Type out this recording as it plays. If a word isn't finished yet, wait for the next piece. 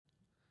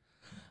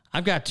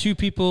I've got two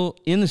people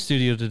in the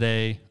studio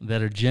today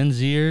that are Gen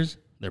Zers.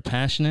 They're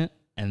passionate,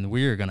 and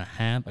we're going to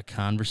have a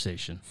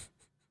conversation.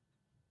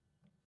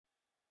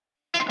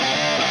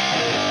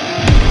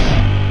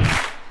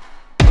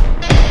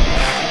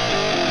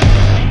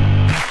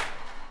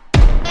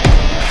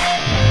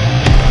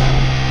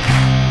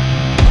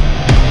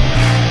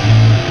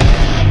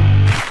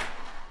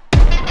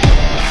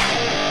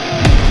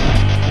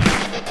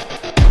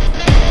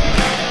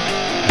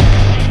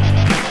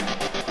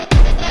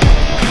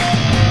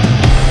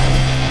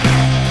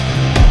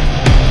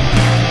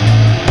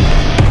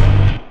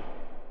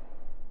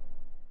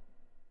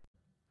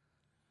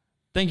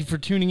 Thank you for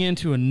tuning in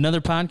to another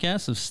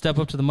podcast of Step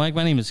Up to the Mic.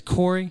 My name is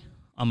Corey.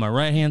 On my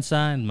right-hand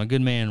side, my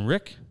good man,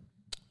 Rick.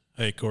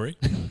 Hey, Corey.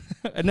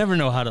 I never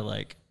know how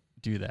to,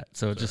 do that,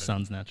 so it just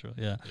sounds natural.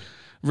 Yeah.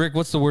 Rick,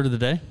 what's the word of the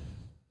day?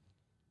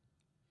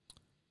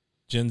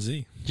 Gen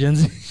Z. Gen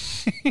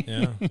Z.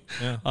 Yeah.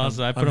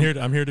 Awesome.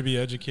 I'm here to be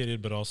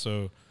educated, but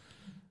also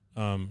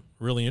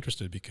really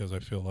interested because I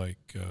feel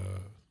like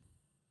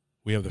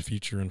we have the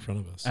future in front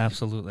of us.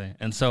 Absolutely.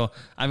 And so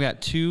I've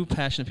got two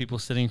passionate people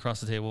sitting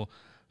across the table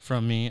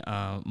from me,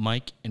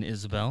 Mike and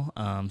Isabel.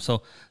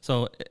 So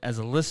as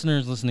a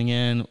listeners listening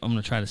in, I'm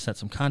going to try to set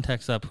some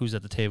context up. Who's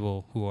at the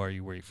table? Who are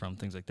you? Where are you from?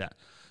 Things like that.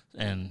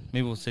 And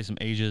maybe we'll say some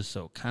ages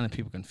so kind of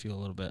people can feel a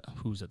little bit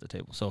who's at the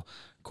table. So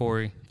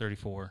Corey,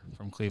 34,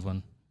 from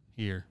Cleveland,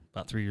 here,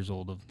 about 3 years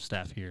old, of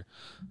staff here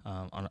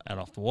at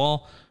Off the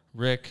Wall.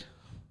 Rick,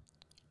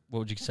 what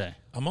would you say?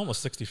 I'm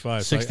almost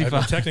 65. 65.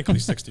 I'm technically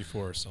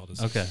 64, so I'll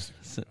just okay.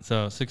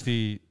 So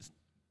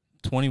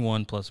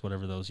 21 plus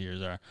whatever those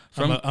years are.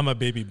 I'm a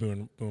baby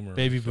boomer.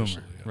 Baby boomer,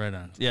 yeah. Right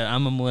on. Yeah,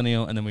 I'm a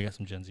millennial, and then we got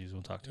some Gen Zs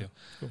we'll talk to.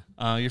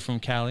 Cool. You're from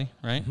Cali,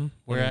 right? Mm-hmm.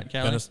 Where at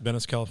Cali?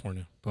 Venice,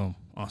 California. Boom.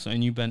 Awesome.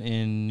 And you've been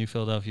in New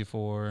Philadelphia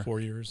for?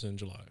 4 years in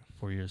July.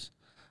 4 years.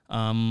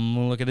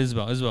 We'll look at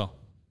Isabel. Isabel,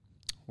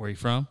 where are you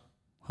from?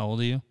 How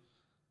old are you?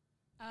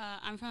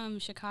 I'm from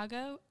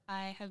Chicago.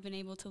 I have been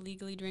able to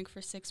legally drink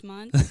for 6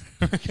 months.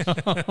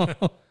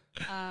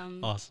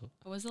 Awesome.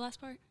 What was the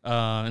last part?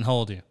 And how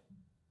old are you?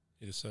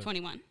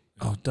 21.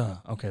 Oh, duh.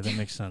 Okay, that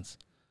makes sense.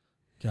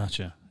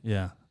 Gotcha.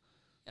 Yeah.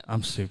 Yep.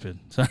 I'm stupid.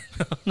 Sorry.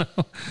 No.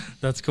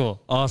 That's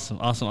cool. Awesome.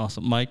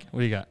 Mike,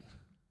 what do you got?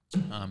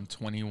 I'm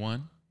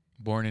 21,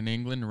 born in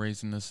England,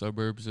 raised in the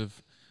suburbs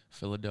of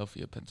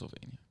Philadelphia,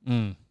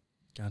 Pennsylvania.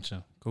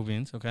 Gotcha. Cool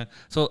beans. Okay.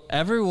 So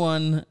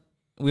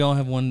we all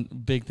have one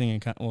big thing in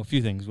common. Well, a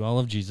few things. We all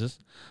love Jesus,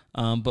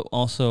 but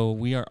also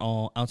we are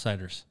all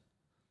outsiders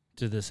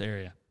to this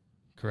area,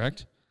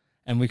 correct?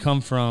 And we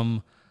come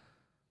from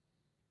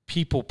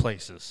people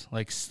places,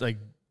 like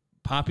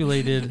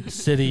populated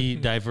city,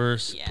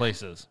 diverse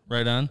places,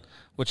 right on,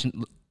 which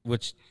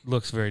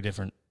looks very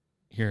different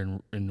here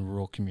in the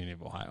rural community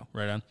of Ohio,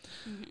 right on.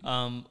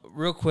 Mm-hmm.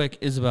 Real quick,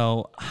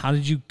 Isabel, how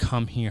did you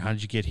come here? How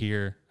did you get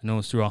here? I know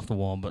it's through Off the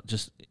Wall, but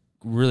just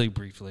really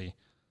briefly,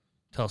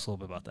 tell us a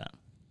little bit about that.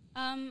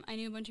 I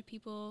knew a bunch of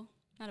people,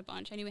 not a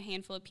bunch, I knew a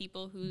handful of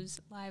people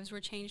whose lives were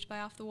changed by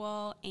Off the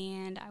Wall,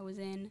 and I was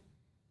in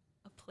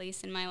a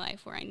place in my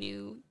life where I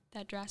knew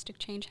that drastic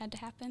change had to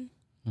happen.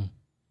 That's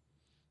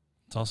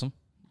awesome.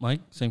 Mike,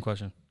 same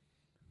question.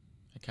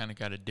 I kind of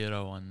got a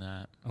ditto on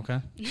that. Okay.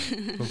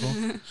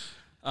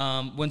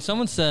 Cool. When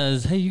someone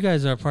says, hey, you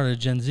guys are part of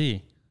Gen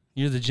Z,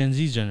 you're the Gen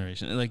Z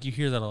generation, you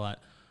hear that a lot.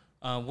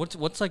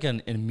 What's like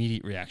an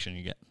immediate reaction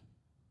you get?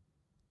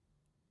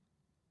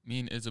 Me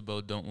and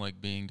Isabel don't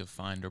like being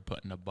defined or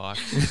put in a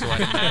box, so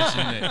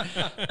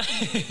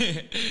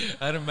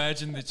I'd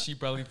imagine that she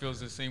probably feels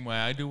the same way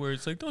I do, where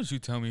it's like, don't you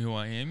tell me who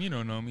I am, you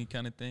don't know me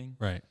kind of thing.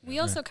 Right. We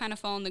also kind of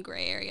fall in the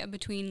gray area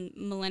between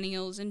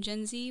millennials and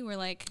Gen Z. We're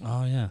like,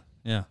 oh,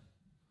 yeah.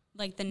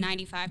 Like the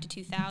 95 to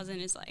 2000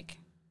 is like,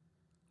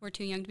 we're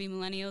too young to be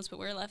millennials, but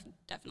we're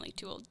definitely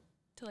too old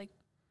to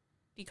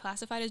be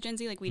classified as Gen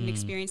Z. We didn't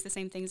experience the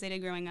same things they did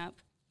growing up.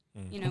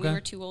 We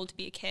were too old to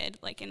be a kid,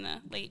 in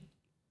the late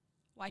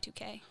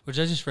Y2K. Which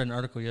I just read an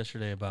article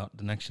yesterday about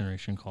the next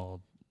generation called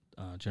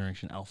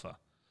Generation Alpha.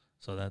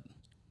 So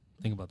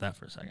think about that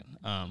for a second.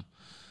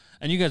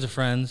 And you guys are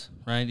friends,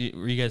 right?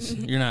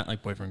 You're not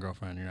like boyfriend,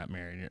 girlfriend. You're not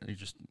married. You're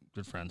just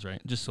good friends, right?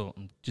 Just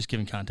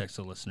giving context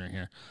to the listener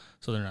here.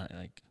 So they're not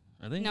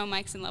are they? No,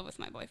 Mike's in love with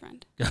my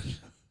boyfriend.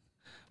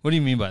 What do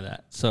you mean by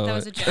that? So that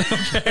was a joke.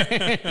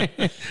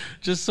 Okay.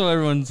 Just so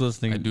everyone's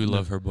listening. I do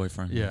love her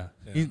boyfriend. Yeah.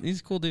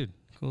 He's a cool dude.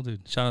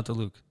 Shout out to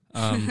Luke.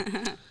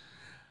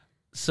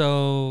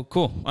 So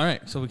cool. All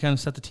right. So we kind of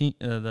set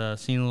the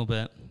scene a little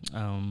bit.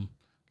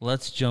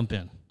 Let's jump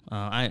in.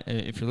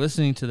 If you're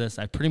listening to this,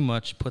 I pretty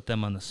much put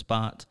them on the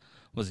spot.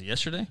 Was it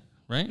yesterday?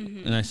 Right?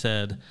 Mm-hmm. And I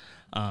said,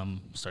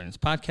 starting this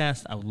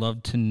podcast, I would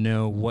love to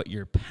know what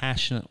you're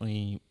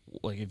passionately,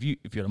 if you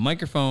had a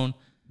microphone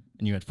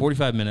and you had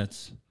 45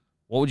 minutes,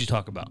 what would you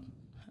talk about?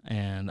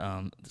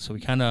 And so we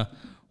kind of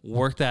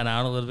worked that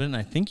out a little bit, and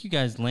I think you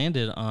guys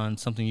landed on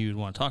something you would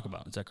want to talk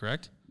about. Is that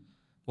correct?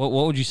 What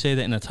would you say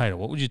that in a title?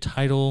 What would you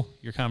title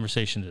your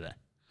conversation today?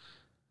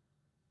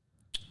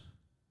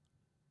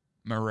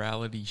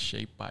 Morality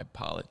shaped by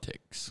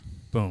politics.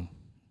 Boom.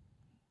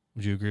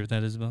 Would you agree with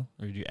that, Isabel?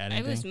 Or did you add It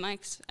anything? was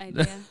Mike's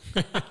idea.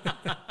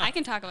 I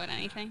can talk about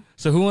anything.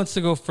 So who wants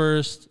to go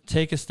first?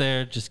 Take us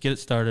there. Just get it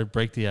started.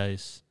 Break the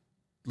ice.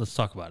 Let's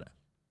talk about it.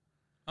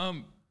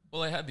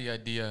 Well, I had the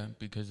idea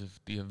because of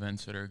the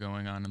events that are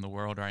going on in the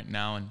world right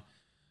now, and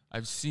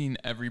I've seen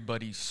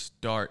everybody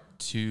start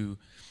to.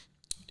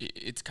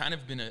 It's kind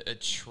of been a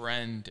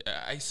trend,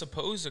 I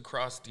suppose,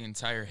 across the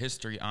entire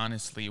history,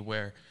 honestly,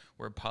 where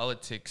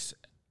politics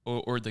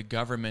or the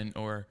government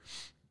or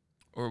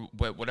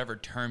whatever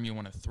term you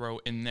want to throw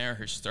in there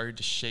has started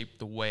to shape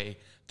the way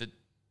that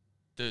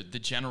the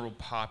general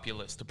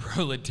populace, the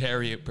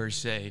proletariat per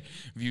se,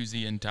 views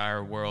the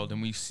entire world.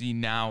 And we see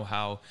now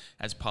how,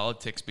 as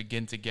politics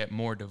begin to get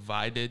more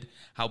divided,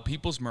 how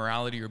people's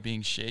morality are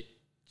being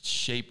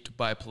shaped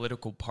by a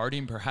political party,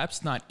 and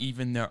perhaps not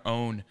even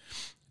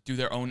through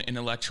their own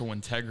intellectual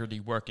integrity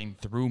working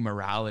through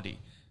morality.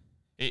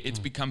 It's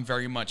become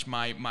very much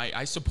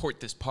I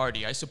support this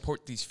party, I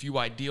support these few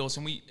ideals.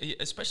 And we,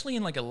 especially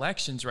in like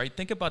elections, right?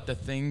 Think about the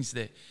things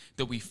that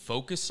we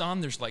focus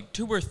on. There's like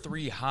 2 or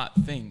 3 hot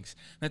things.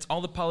 That's all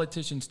the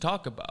politicians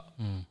talk about.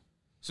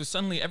 So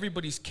suddenly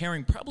everybody's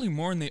caring probably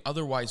more than they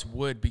otherwise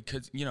would,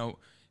 because, you know,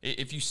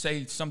 if you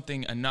say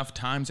something enough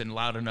times and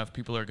loud enough,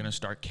 people are going to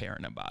start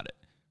caring about it.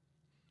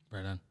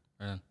 Right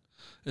on.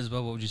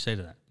 Isabel, what would you say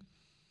to that?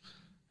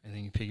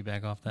 Anything you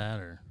piggyback off that,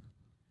 or?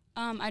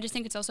 I just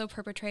think it's also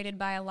perpetrated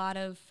by a lot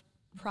of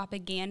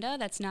propaganda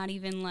that's not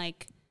even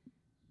like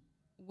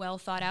well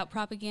thought out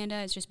propaganda.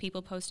 It's just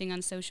people posting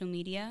on social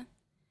media.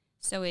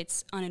 So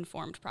it's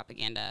uninformed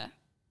propaganda.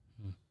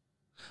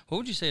 What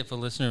would you say if a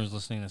listener was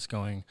listening that's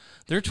going,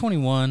 they're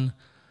 21,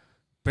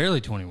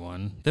 barely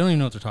 21, they don't even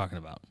know what they're talking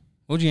about?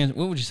 What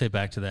would you say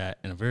back to that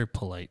in a very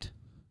polite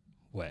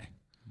way?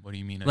 What do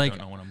you mean? Like, I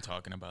don't know what I'm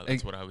talking about.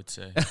 That's what I would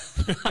say.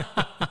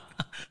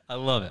 I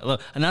love it.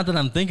 And not that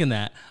I'm thinking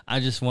that. I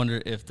just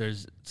wonder if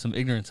there's some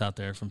ignorance out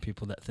there from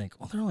people that think,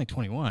 well, they're only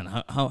 21.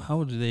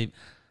 How do they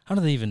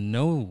even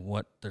know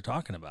what they're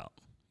talking about?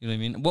 You know what I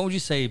mean? What would you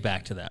say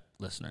back to that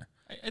listener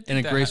in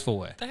a graceful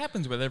way? That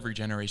happens with every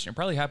generation. It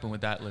probably happened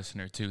with that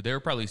listener too. They were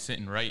probably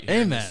sitting right here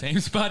Amen. in the same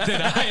spot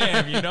that I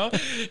am, you know?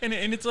 And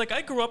it's like,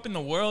 I grew up in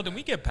the world and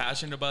we get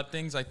passionate about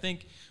things. I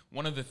think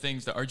one of the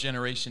things that our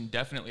generation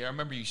definitely, I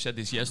remember you said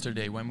this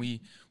yesterday, when we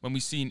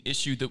see an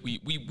issue that we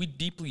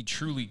deeply,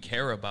 truly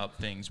care about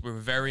things. We're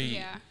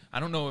very, I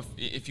don't know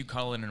if you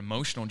call it an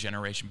emotional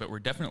generation, but we're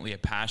definitely a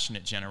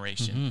passionate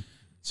generation. Mm-hmm.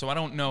 So I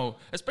don't know,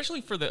 especially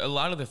for a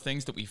lot of the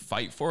things that we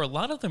fight for, a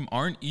lot of them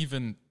aren't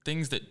even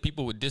things that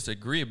people would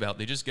disagree about.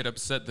 They just get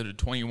upset that a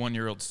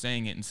 21-year-old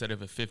saying it instead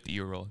of a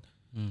 50-year-old.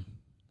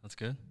 That's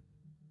good.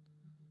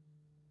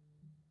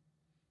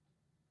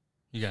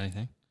 You got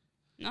anything?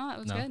 No, that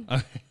was good.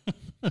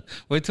 Okay.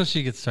 Wait till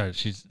she gets started.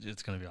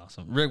 It's going to be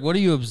awesome. Rick, what are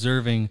you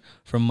observing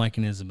from Mike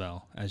and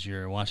Isabel as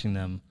you're watching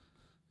them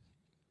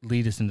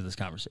lead us into this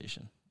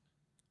conversation?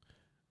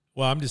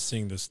 Well, I'm just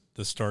seeing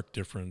the stark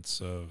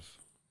difference of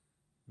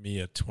me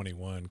at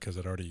 21, because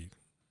I'd already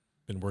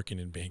been working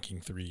in banking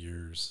 3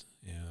 years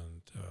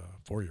and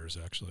 4 years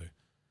actually.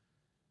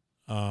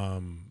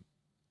 And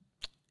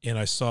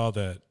I saw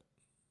that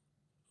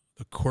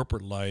the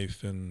corporate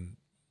life, and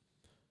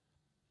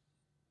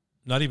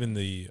not even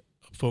the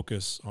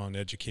focus on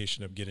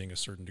education of getting a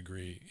certain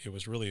degree, it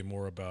was really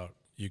more about,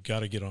 you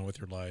got to get on with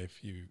your life.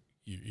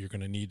 You're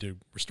going to need to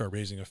start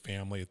raising a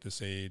family at this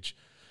age.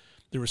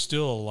 There was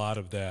still a lot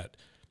of that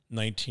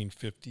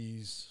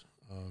 1950s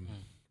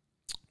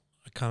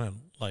kind of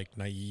like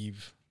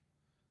naive,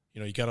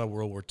 you know, you got out of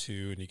World War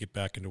II and you get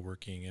back into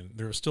working, and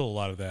there was still a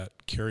lot of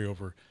that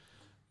carryover.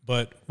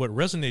 But what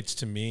resonates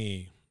to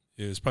me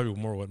is probably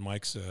more what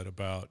Mike said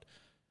about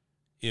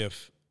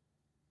if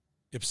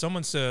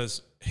someone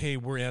says, hey,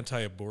 we're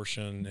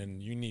anti-abortion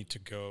and you need to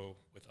go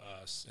with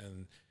us,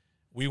 and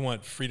we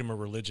want freedom of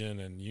religion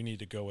and you need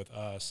to go with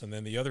us, and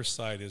then the other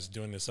side is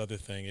doing this other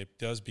thing, it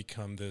does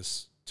become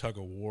this tug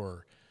of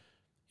war.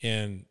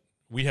 And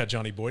we had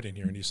Johnny Boyd in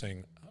here, and he's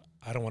saying,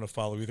 I don't want to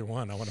follow either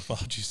one. I want to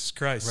follow Jesus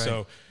Christ. Right.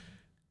 So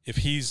if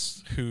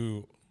he's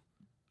who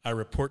I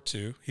report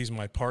to, he's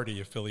my party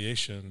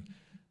affiliation,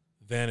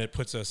 then it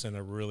puts us in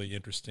a really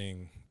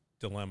interesting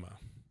dilemma,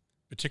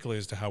 particularly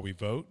as to how we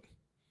vote.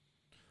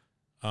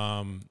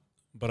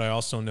 But I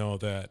also know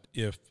that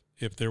if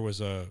there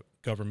was a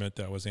government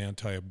that was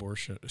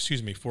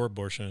for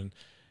abortion,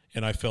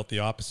 and I felt the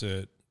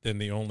opposite, then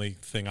the only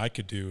thing I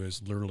could do is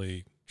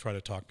literally try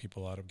to talk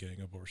people out of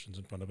getting abortions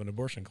in front of an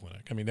abortion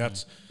clinic. I mean,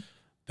 that's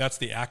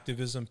the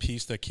activism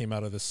piece that came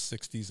out of the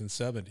 60s and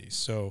 70s.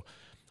 So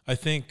I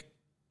think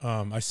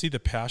I see the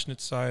passionate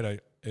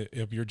side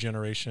of your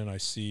generation. I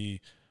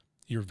see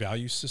your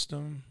value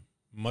system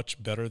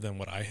much better than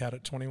what I had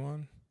at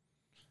 21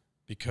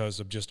 because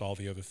of just all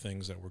the other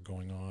things that were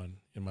going on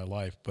in my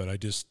life. But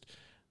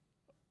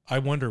I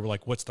wonder,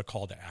 like, what's the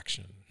call to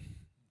action?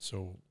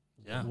 So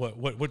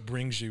what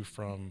brings you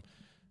from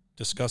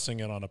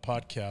discussing it on a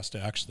podcast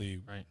to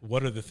actually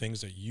what are the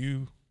things that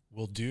you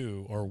will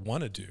do or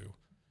want to do?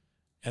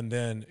 And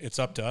then it's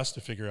up to us to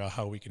figure out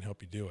how we can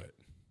help you do it.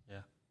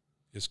 Yeah.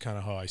 is kind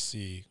of how I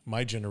see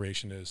my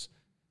generation is.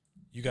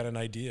 You got an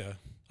idea.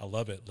 I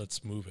love it.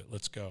 Let's move it.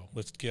 Let's go.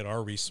 Let's get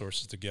our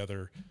resources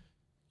together.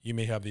 You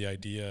may have the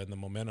idea and the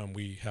momentum.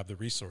 We have the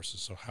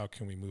resources. So how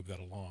can we move that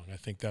along? I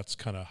think that's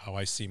kind of how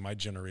I see my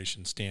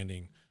generation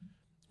standing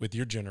with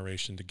your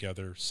generation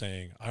together,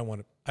 saying, I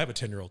have a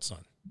 10-year-old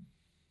son.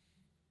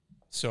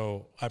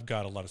 So I've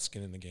got a lot of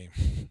skin in the game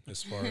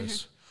as far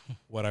as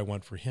what I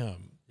want for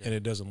him. Yeah. And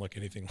it doesn't look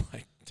anything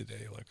like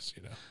today looks,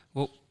 you know.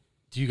 Well,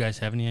 do you guys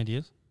have any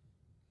ideas?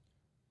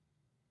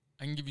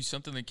 I can give you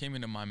something that came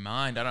into my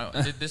mind.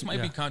 This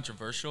might be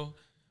controversial,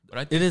 but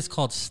I think it is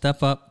called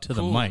Step Up to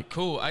the Mic.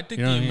 Cool. I think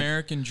the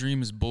American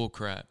dream is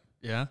bullcrap.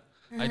 Yeah.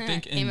 I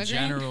think in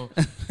general.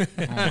 Oh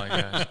my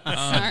gosh.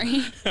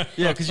 Sorry.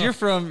 Yeah, because you're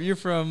from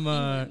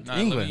England.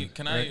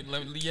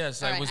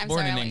 Yes, right, I was I'm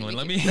born sorry, in I'll England.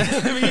 let Let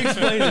you me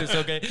explain this,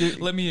 okay?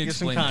 Let me Give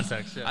some explain.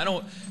 context.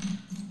 Yeah.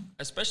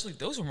 Especially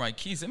those were my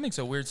keys. It makes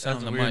a weird sound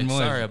That's on the a weird mic. noise.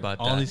 Sorry about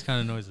that. All these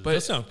kind of noises. But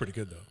those sound pretty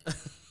good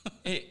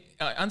though.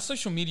 On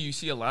social media, you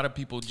see a lot of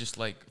people just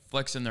like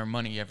flexing their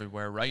money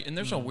everywhere, right? And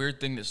there's a weird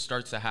thing that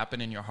starts to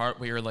happen in your heart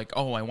where you're like,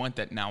 oh, I want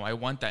that now. I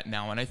want that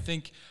now. And I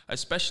think,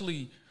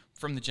 especially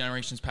from the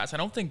generations past, I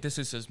don't think this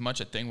is as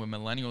much a thing with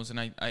millennials.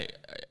 And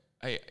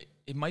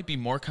it might be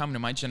more common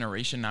in my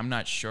generation. I'm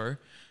not sure.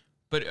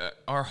 But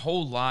our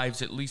whole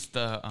lives, at least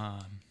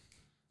the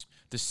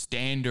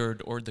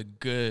standard or the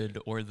good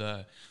or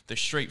the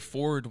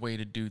straightforward way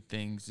to do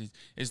things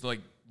is like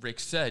Rick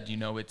said, you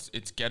know, it's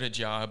get a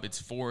job, it's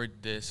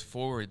forward this,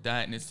 forward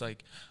that. And it's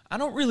like, I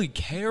don't really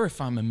care if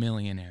I'm a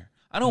millionaire.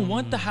 I don't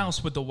want the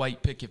house with the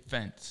white picket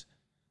fence.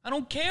 I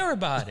don't care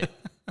about it.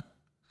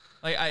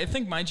 Like, I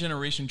think my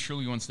generation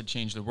truly wants to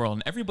change the world,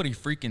 and everybody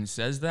freaking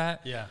says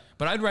that. Yeah.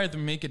 But I'd rather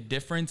make a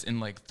difference in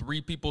like 3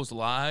 people's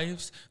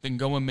lives than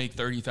go and make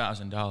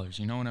 $30,000.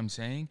 You know what I'm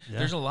saying? Yeah.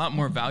 There's a lot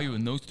more value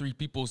in those 3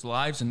 people's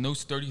lives and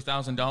those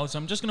 $30,000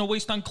 I'm just gonna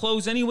waste on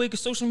clothes anyway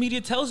because social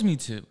media tells me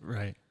to.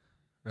 Right.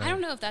 I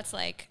don't know if that's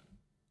like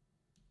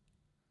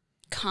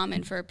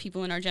common for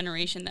people in our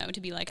generation though, to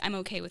be like, I'm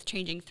okay with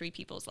changing 3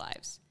 people's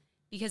lives,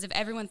 because if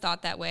everyone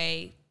thought that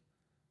way,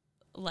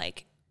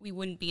 like, we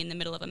wouldn't be in the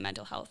middle of a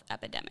mental health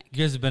epidemic.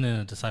 You guys have been in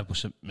a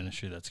discipleship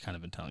ministry that's kind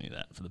of been telling you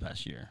that for the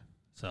past year.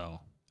 So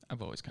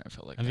I've always kind of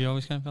felt like Have you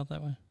always kind of felt that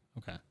way?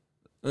 Okay.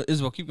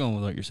 Isabel, keep going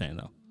with what you're saying,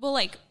 though. Well,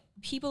 like,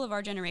 people of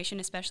our generation,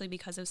 especially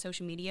because of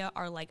social media,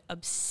 are, like,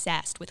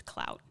 obsessed with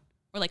clout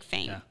or, like,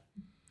 fame. Yeah.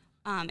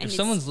 And if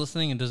someone's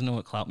listening and doesn't know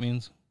what clout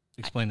means,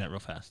 explain that real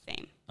fast.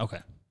 Fame. Okay.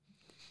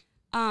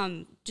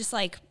 Just,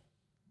 like,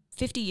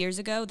 50 years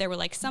ago, there were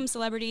like some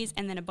celebrities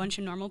and then a bunch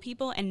of normal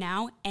people, and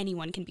now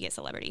anyone can be a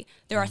celebrity.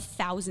 There are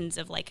thousands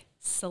of like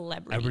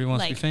celebrities. Everybody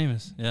wants to be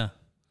famous, yeah.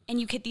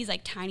 And you get these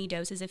like tiny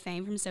doses of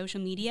fame from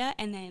social media,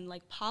 and then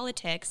like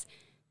politics.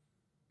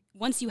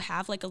 Once you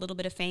have like a little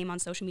bit of fame on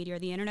social media or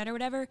the internet or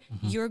whatever,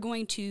 you're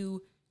going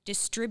to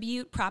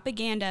distribute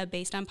propaganda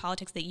based on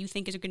politics that you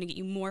think is going to get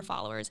you more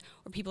followers,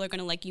 or people are going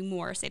to like you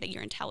more, or say that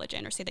you're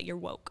intelligent, or say that you're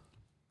woke.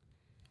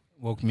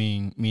 Woke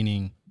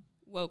meaning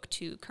woke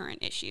to current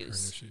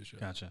issues. Yeah.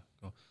 Gotcha.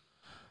 Cool.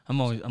 I'm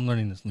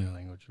learning this new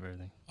language of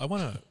everything. I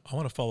want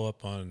to follow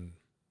up on.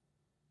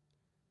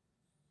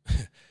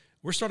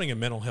 We're starting a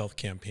mental health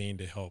campaign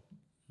to help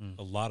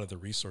a lot of the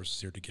resources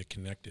here to get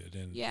connected,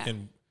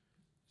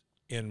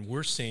 and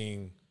we're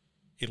seeing,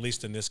 at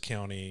least in this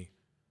county,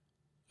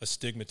 a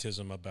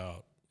stigmatism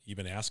about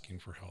even asking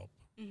for help,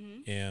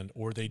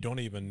 or they don't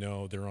even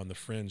know they're on the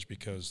fringe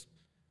because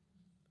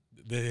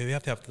they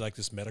have to have like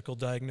this medical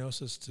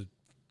diagnosis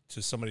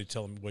to somebody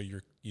tell them, well,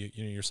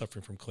 you're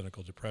suffering from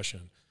clinical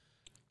depression.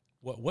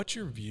 What's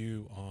your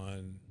view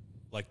on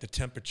like the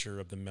temperature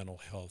of the mental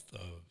health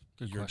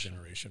of your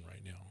generation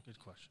right now? Good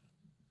question.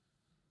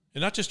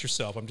 And not just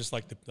yourself. I'm just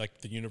like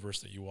the universe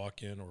that you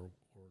walk in, or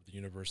the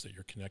universe that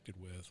you're connected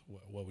with.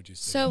 What would you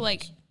say? So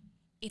like,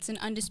 it's an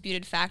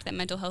undisputed fact that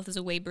mental health is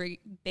a way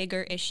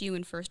bigger issue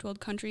in first world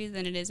countries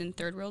than it is in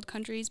third world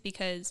countries,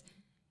 because,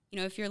 you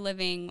know, if you're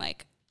living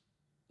like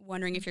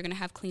wondering if you're going to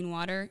have clean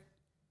water,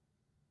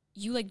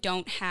 you like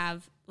don't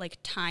have like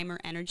time or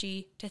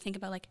energy to think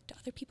about like, do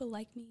other people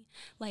like me?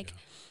 Like,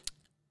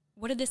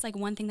 what did this like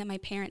one thing that my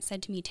parents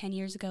said to me 10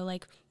 years ago?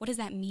 Like, what does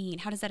that mean?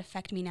 How does that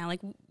affect me now?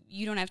 Like,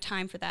 you don't have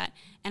time for that.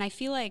 And I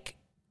feel like,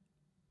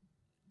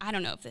 I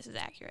don't know if this is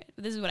accurate,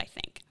 but this is what I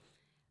think,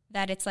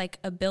 that it's like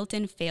a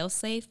built-in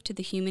fail-safe to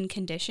the human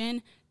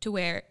condition, to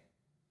where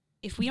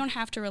if we don't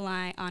have to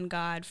rely on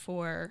God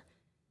for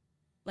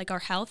like our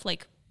health,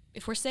 like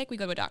if we're sick, we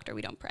go to a doctor,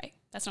 we don't pray.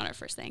 That's not our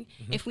first thing.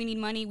 If we need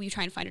money, we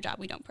try and find a job,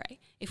 we don't pray.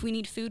 If we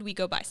need food, we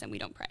go buy some, we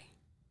don't pray.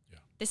 Yeah.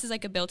 This is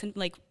like a built-in,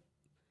 like,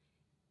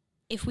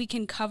 if we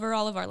can cover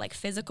all of our like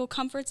physical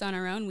comforts on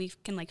our own, we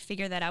can like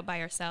figure that out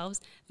by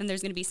ourselves, then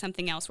there's going to be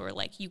something else where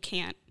like you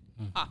can't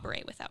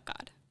operate without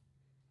God.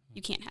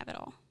 You can't have it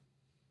all.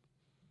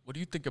 What do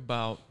you think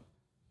about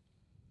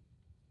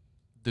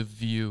the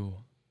view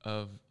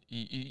of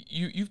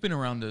You've been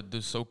around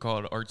the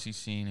so-called artsy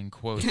scene in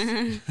quotes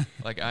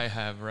like I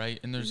have, right?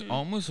 And there's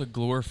almost a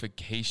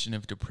glorification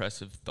of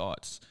depressive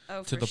thoughts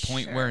to the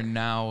point where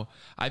now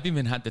I've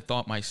even had the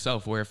thought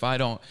myself where if I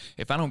don't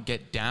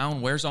get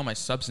down, where's all my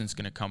substance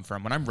going to come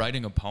from? When I'm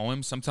writing a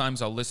poem,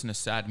 sometimes I'll listen to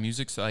sad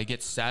music so I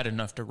get sad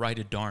enough to write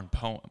a darn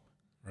poem.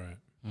 Right.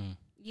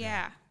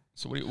 Yeah.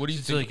 So what do you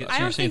think? Like I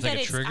don't think like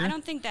that a trigger? I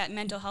don't think that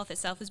mental health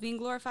itself is being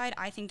glorified.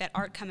 I think that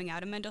art coming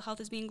out of mental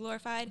health is being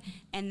glorified,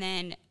 and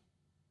then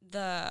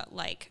the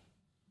like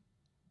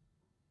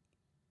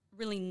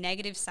really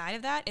negative side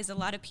of that is a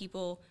lot of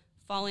people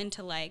fall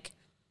into like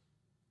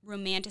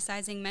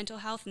romanticizing mental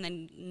health and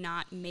then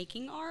not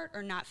making art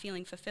or not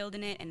feeling fulfilled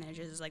in it, and then it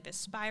just is like this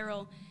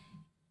spiral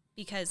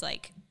because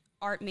like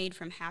art made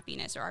from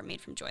happiness or art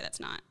made from joy,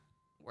 that's not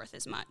worth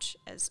as much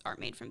as art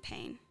made from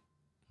pain.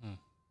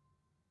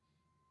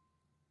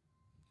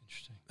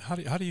 Interesting.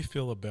 How do you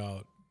feel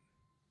about,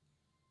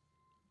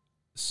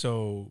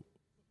 so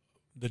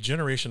the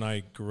generation I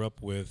grew up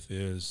with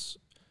is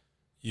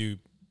you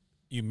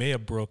may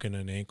have broken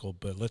an ankle,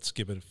 but let's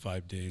give it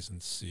 5 days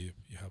and see if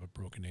you have a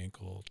broken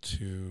ankle,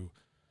 to,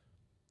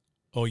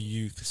 oh,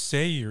 you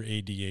say you're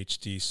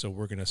ADHD, so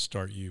we're going to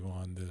start you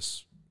on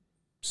this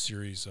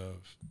series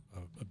of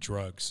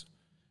drugs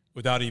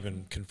without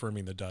even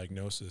confirming the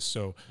diagnosis.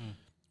 So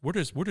where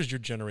does your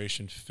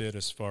generation fit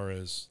as far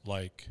as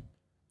like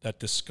that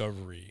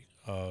discovery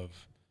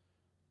of,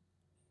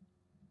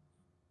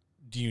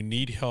 do you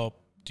need help?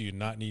 Do you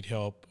not need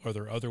help? Are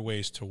there other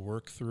ways to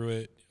work through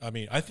it? I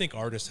mean, I think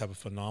artists have a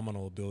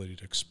phenomenal ability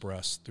to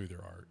express through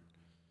their art.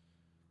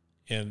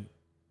 And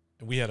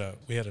we had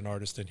an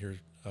artist in here,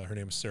 her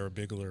name is Sarah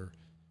Bigler,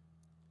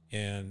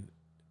 and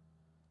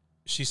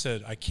she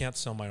said, I can't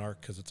sell my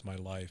art because it's my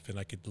life. And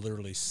I could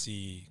literally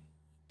see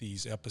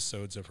these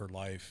episodes of her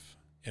life,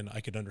 and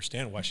I could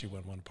understand why she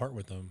went one part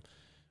with them.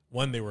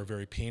 One, they were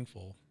very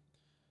painful,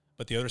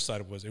 but the other side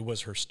it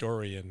was her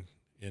story,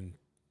 and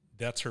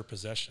that's her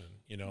possession,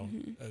 you know.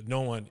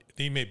 No one,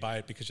 they may buy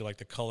it because you like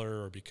the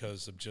color or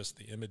because of just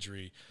the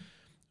imagery,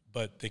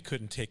 but they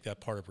couldn't take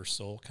that part of her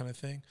soul, kind of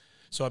thing.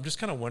 So I'm just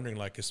kind of wondering,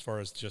 like, as far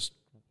as just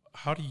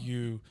how do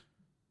you,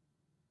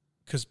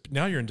 because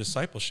now you're in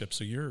discipleship,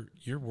 so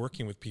you're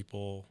working with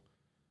people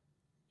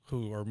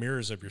who are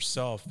mirrors of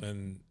yourself,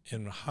 and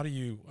how do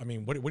you, I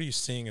mean, what are you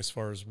seeing as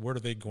far as what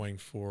are they going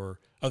for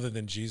other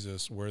than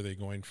Jesus? Where are they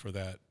going for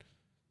that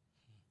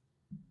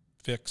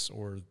fix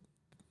or,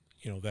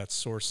 you know, that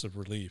source of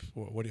relief?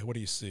 What do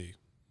you see?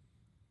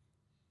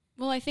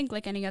 Well, I think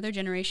like any other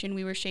generation,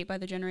 we were shaped by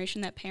the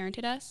generation that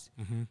parented us.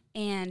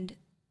 And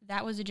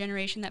that was a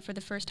generation that for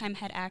the first time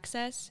had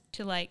access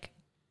to like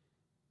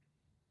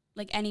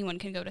anyone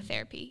can go to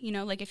therapy. You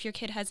know, like if your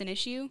kid has an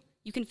issue,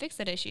 you can fix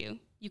that issue.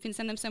 You can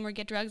send them somewhere,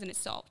 get drugs, and it's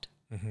solved.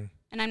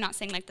 And I'm not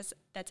saying like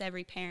that's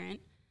every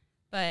parent,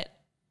 but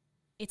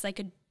it's like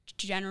a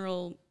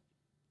general,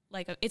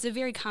 it's a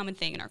very common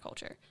thing in our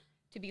culture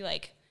to be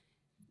like,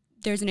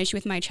 there's an issue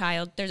with my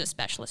child, there's a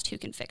specialist who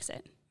can fix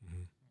it.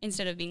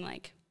 Instead of being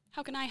like,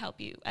 how can I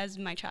help you as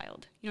my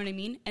child? You know what I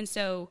mean? And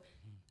so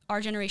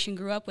our generation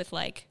grew up with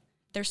like,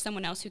 there's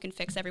someone else who can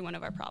fix every one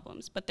of our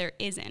problems, but there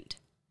isn't.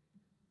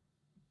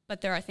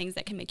 But there are things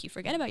that can make you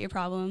forget about your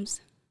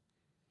problems.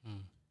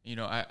 You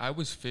know, I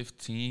was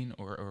 15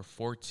 or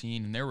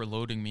 14, and they were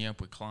loading me up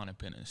with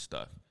Klonopin and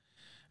stuff.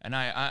 And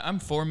I'm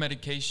for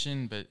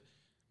medication, but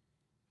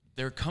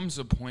there comes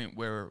a point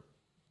where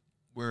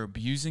we're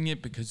abusing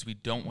it because we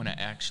don't want to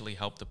actually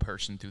help the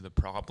person through the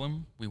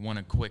problem. We want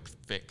a quick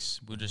fix.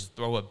 We'll just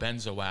throw a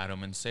benzo at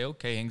them and say,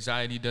 okay,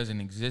 anxiety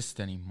doesn't exist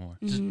anymore.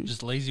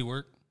 Just lazy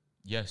work?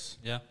 Yes.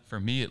 Yeah.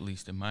 For me, at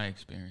least, in my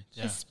experience.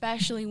 Yeah.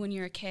 Especially when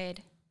you're a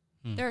kid.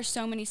 There are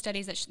so many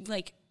studies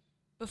that,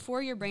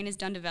 before your brain is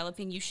done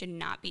developing, you should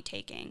not be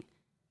taking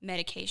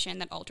medication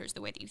that alters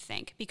the way that you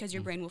think, because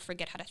your brain will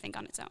forget how to think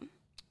on its own.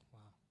 Wow.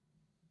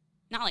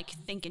 Not like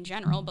think in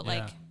general,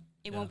 but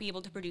it won't be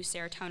able to produce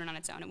serotonin on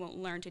its own. It won't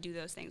learn to do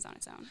those things on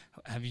its own.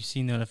 Have you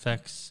seen that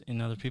effects in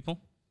other people?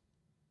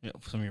 You know,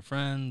 some of your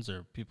friends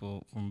or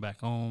people from back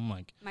home?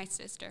 Like My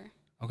sister.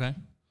 Okay.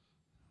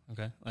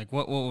 Like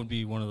what would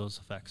be one of those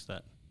effects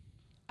that?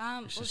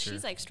 Well,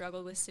 she's like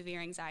struggled with severe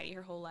anxiety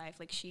her whole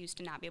life. Like she used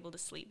to not be able to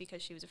sleep because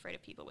she was afraid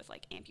of people with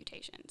like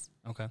amputations.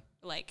 Okay.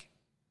 Like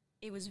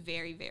it was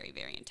very, very,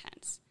 very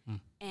intense.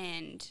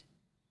 And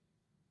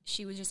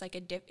she was just like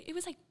it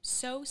was like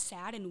so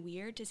sad and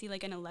weird to see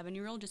like an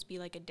 11-year-old just be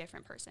like a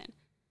different person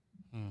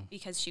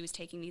because she was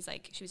taking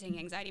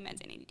anxiety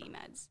meds and ADD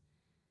meds.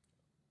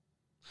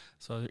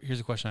 So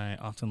here's a question I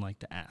often like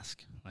to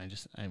ask.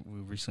 We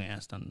recently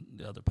asked on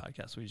the other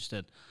podcast we just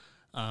did.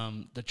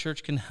 The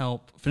church can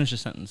help, finish a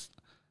sentence.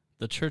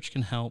 The church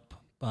can help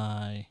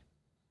by.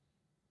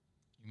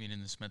 You mean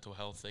in this mental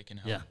health they can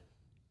help? Yeah.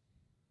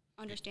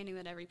 Understanding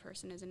that every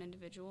person is an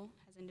individual,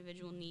 has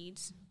individual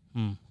needs.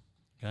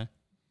 Okay.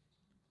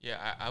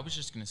 Yeah, I was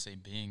just going to say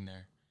being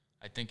there.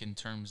 I think in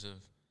terms of,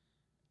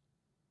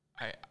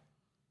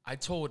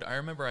 I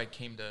remember I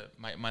came to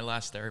my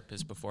last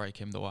therapist before I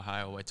came to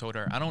Ohio. I told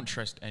her, I don't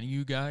trust any of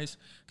you guys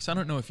because I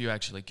don't know if you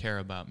actually care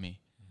about me.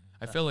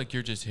 I feel like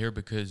you're just here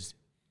because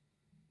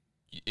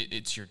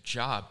it's your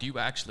job. Do you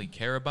actually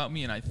care about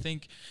me? And I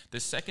think the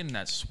second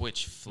that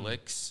switch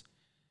flicks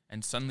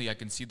and suddenly I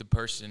can see the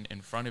person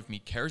in front of me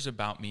cares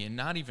about me, and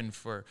not even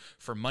for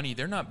money.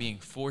 They're not being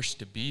forced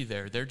to be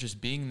there. They're just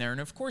being there.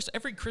 And of course,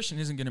 every Christian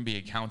isn't going to be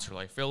a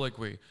counselor. I feel like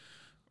we're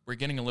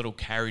getting a little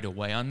carried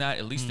away on that,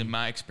 at least in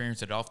my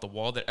experience at Off the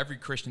Wall, that every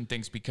Christian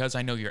thinks because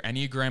I know your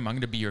Enneagram, I'm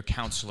going to be your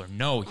counselor.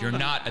 No, you're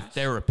not a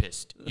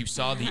therapist. You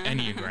saw the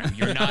Enneagram.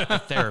 You're not a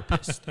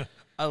therapist.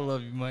 I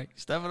love you, Mike.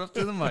 Step it up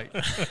to the mic.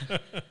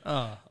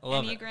 Oh, I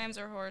love Enneagrams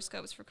are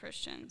horoscopes for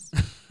Christians.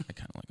 I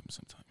kind of like them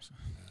sometimes.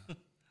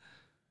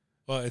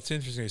 Well, it's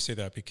interesting you say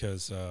that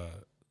because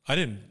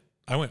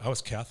I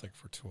was Catholic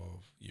for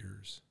 12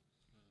 years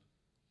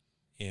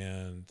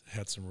and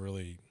had some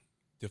really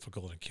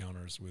difficult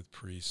encounters with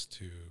priests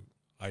who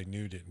I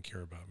knew didn't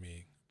care about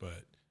me,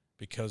 but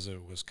because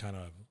it was kind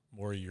of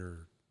more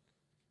your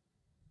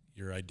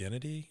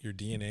identity, your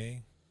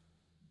DNA,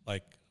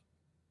 like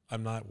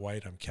I'm not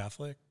white, I'm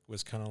Catholic,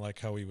 was kind of like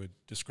how we would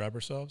describe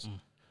ourselves.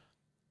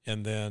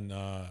 And then,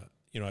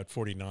 at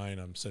 49,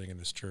 I'm sitting in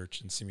this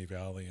church in Simi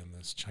Valley, and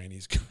this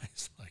Chinese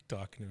guy's like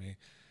talking to me,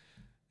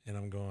 and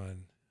I'm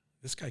going,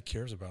 this guy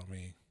cares about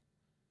me.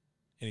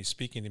 And he's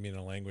speaking to me in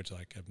a language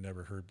like I've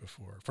never heard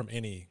before from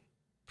any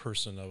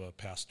person of a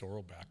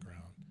pastoral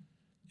background.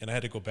 And I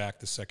had to go back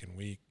the second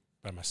week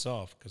by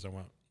myself because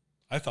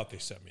I thought they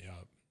set me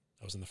up.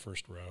 I was in the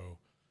first row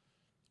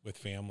with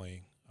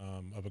family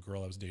of a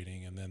girl I was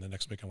dating. And then the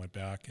next week I went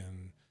back,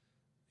 and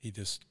he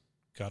just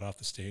got off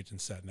the stage and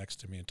sat next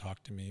to me and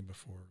talked to me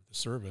before the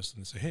service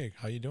and said, hey,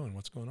 how you doing?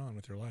 What's going on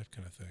with your life,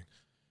 kind of thing.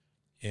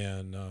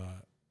 And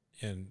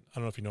I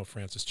don't know if you know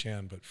Francis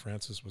Chan, but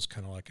Francis was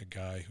kind of like a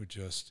guy who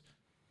just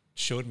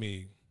showed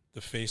me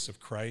the face of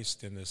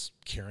Christ in this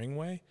caring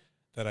way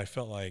that I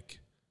felt like,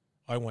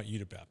 I want you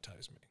to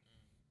baptize me.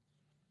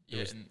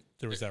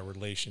 There was that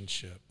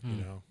relationship,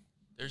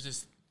 There's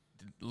this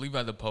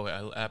Levi the Poet.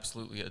 I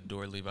absolutely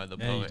adore Levi the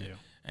Yeah, Poet. you do.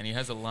 And he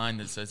has a line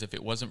that says, if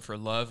it wasn't for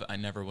love, I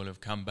never would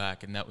have come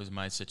back. And that was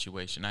my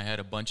situation. I had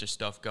a bunch of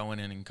stuff going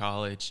in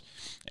college,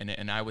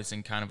 and I was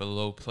in kind of a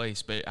low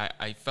place. But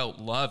I felt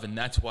love, and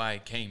that's why I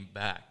came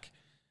back.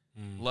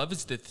 Love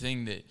is the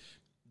thing that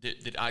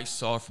I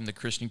saw from the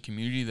Christian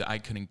community that I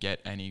couldn't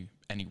get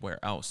anywhere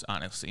else,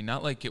 honestly.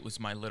 Not like it was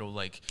my little,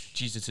 like,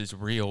 Jesus is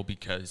real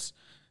because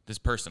this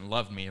person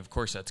loved me. Of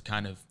course, that's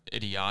kind of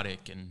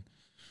idiotic. And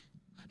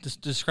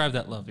Just describe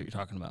that love that you're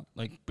talking about.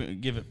 Like,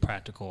 give it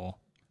practical.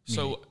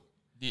 So,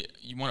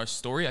 you want a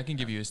story? I can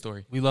give you a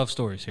story. We love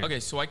stories here. Okay,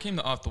 so I came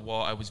to Off the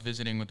Wall. I was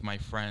visiting with my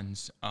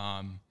friends.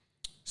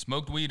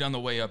 Smoked weed on the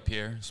way up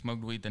here.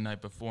 Smoked weed the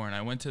night before. And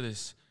I went to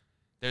this.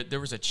 There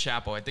was a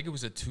chapel. I think it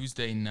was a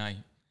Tuesday night.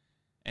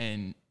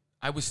 And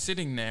I was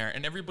sitting there,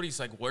 and everybody's,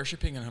 like,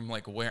 worshiping. And I'm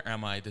like, where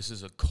am I? This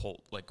is a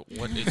cult. Like,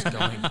 what is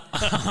going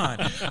on?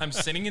 I'm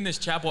sitting in this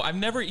chapel. I've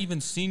never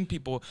even seen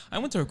people. I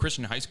went to a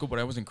Christian high school, but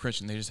I wasn't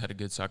Christian. They just had a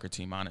good soccer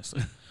team,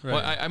 honestly. Right.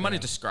 Well, I might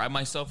have described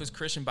myself as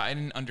Christian, but I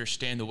didn't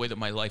understand the way that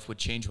my life would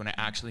change when I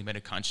actually made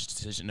a conscious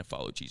decision to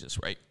follow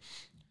Jesus, right?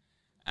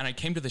 And I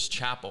came to this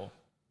chapel,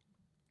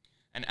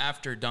 and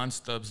after Don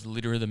Stubbs, the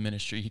leader of the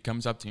ministry, he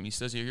comes up to me. He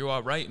says, are you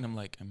all right? And I'm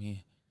like,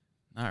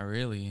 not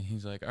really.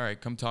 He's like, all right,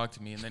 come talk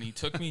to me. And then he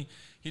took me,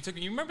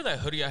 you remember that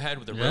hoodie I had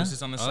with the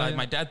roses on the side? Yeah.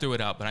 My dad threw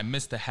it out, but I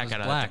missed the heck out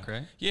of black, that.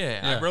 right?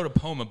 Yeah, I wrote a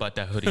poem about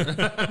that hoodie.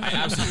 I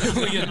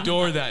absolutely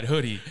adore that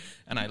hoodie,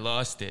 and I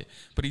lost it.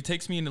 But he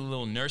takes me into the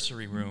little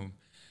nursery room,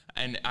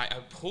 and I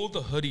pull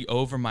the hoodie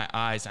over my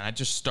eyes, and I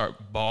just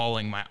start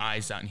bawling my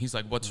eyes out. And he's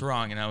like, what's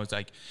wrong? And I was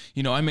like,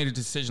 I made a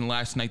decision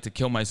last night to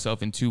kill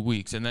myself in 2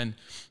 weeks. And then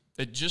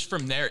just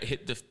from there, it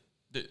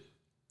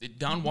hit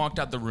Don walked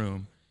out the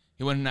room.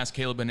 He went and asked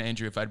Caleb and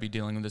Andrew if I'd be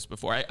dealing with this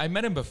before. I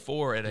met him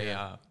before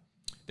at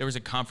there was a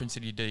conference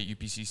that he did at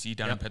UPCC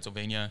down in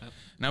Pennsylvania.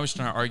 And I was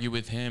trying to argue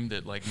with him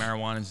that, like,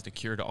 marijuana is the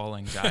cure to all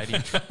anxiety.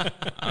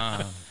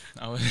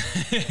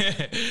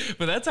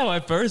 But that's how I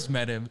first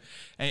met him.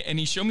 And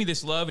he showed me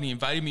this love, and he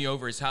invited me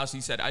over his house.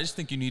 He said, I just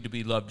think you need to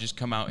be loved. Just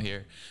come out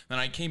here. Then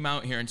I came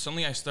out here, and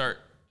suddenly I start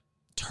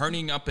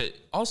turning up at,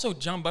 also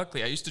John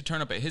Buckley. I used to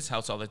turn up at his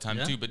house all the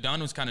time too, but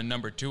Don was kind of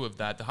number 2 of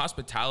that. The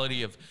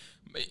hospitality of,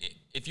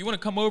 if you want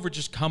to come over,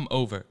 just come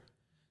over.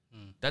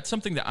 That's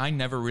something that I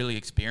never really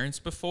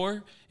experienced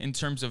before in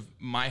terms of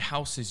my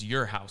house is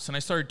your house. And I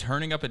started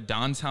turning up at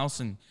Don's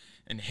house and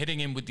hitting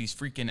him with these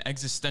freaking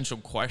existential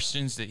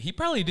questions that he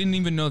probably didn't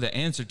even know the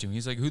answer to.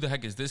 He's like, who the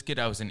heck is this kid?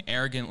 I was an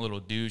arrogant little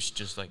douche,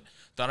 just like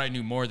thought I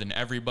knew more than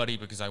everybody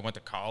because I went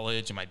to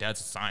college and my dad's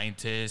a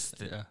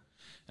scientist.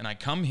 And I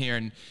come here,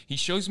 and he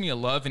shows me a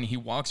love, and he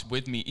walks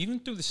with me even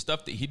through the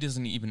stuff that he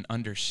doesn't even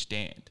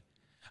understand.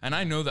 And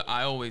I know that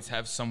I always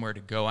have somewhere to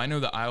go. I know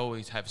that I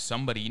always have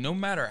somebody. No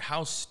matter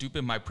how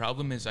stupid my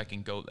problem is, I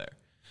can go there.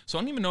 So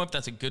I don't even know if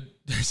that's a good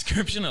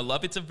description of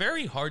love. It's a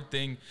very hard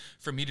thing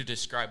for me to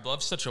describe.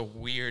 Love's such a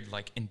weird,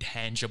 like,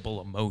 intangible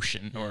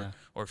emotion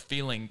or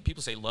feeling.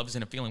 People say love's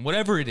in a feeling.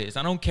 Whatever it is,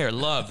 I don't care.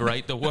 Love,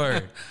 right? The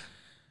word.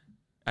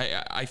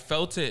 I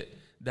felt it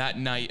that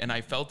night, and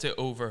I felt it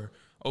over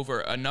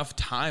enough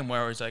time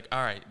where I was like,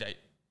 all right,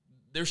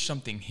 there's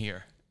something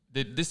here.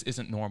 This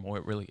isn't normal.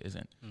 It really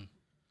isn't.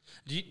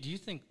 Do you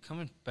think,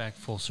 coming back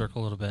full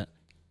circle a little bit,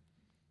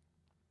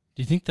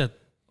 do you think that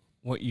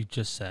what you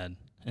just said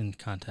in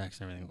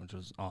context and everything, which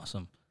was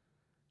awesome,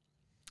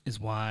 is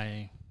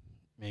why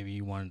maybe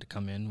you wanted to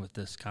come in with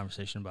this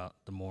conversation about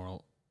the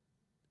moral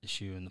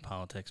issue and the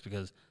politics?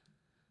 Because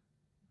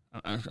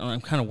I'm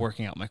kind of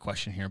working out my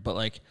question here, but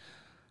like,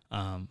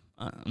 I'm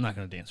not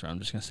going to dance around. I'm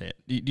just going to say it.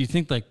 Do you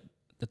think like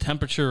the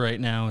temperature right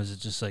now is it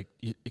just like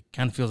it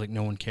kind of feels like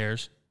no one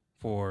cares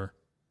for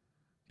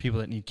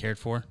people that need cared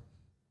for,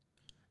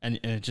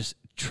 and it just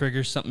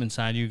triggers something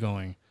inside you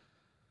going,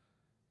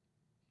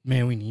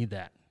 man, we need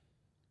that.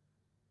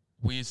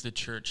 We as the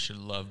church should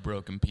love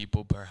broken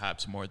people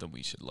perhaps more than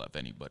we should love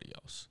anybody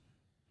else.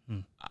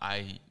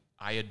 I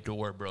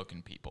adore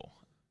broken people.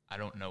 I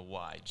don't know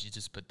why.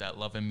 Jesus put that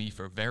love in me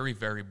for very,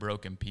 very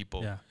broken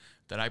people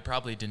that I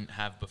probably didn't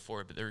have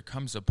before. But there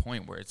comes a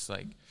point where it's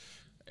like,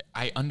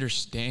 I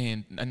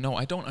understand. No,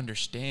 I don't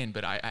understand,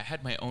 but I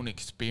had my own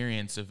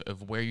experience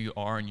of where you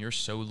are, and you're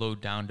so low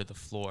down to the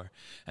floor.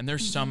 And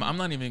there's some, I'm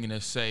not even going to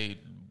say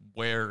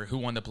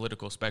who on the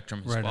political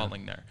spectrum is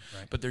falling there.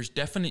 Right. But there's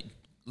definitely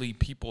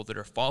people that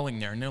are falling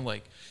there, and they're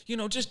like,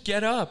 just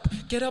get up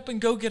and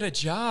go get a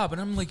job.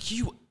 And I'm like,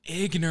 you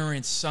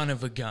ignorant son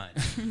of a gun.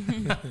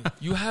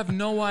 You have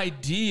no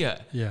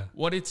idea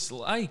what it's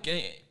like.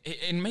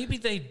 And maybe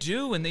they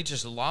do, and they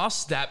just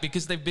lost that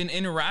because they've been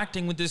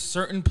interacting with this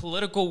certain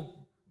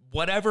political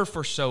whatever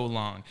for so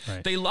long.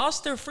 Right. They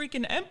lost their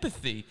freaking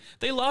empathy.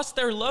 They lost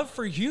their love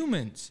for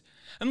humans.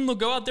 And then they'll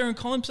go out there and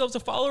call themselves a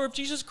follower of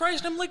Jesus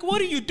Christ. And I'm like, what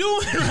are you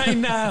doing right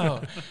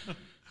now?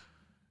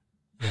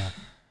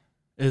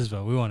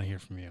 Isabel, we want to hear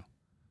from you.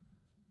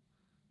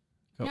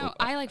 No,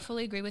 I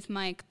fully agree with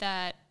Mike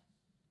that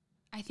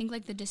I think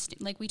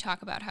we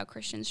talk about how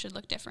Christians should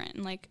look different,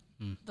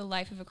 and the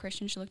life of a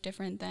Christian should look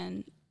different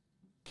than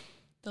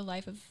the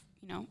life of,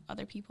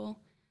 other people.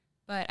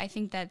 But I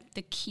think that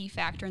the key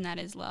factor in that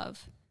is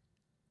love,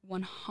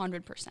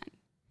 100%.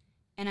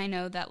 And I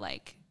know that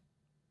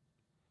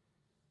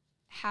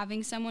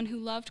having someone who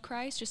loved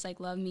Christ just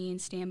love me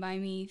and stand by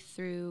me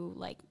through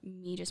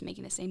me just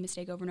making the same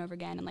mistake over and over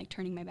again and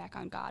turning my back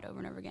on God over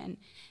and over again,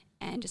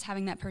 and just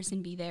having that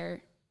person be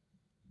there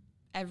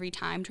every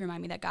time to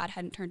remind me that God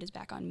hadn't turned his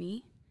back on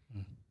me,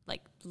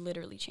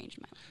 literally changed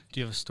my life.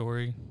 Do you have a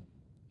story?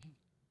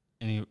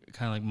 Any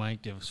kind of like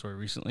Mike, do you have a story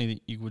recently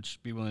that you would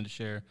be willing to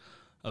share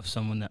of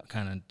someone that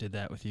kind of did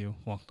that with you,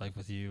 walked life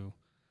with you,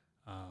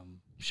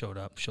 showed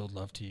up, showed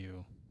love to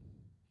you?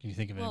 Can you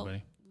think of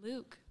anybody?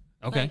 Luke.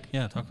 Okay,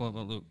 talk about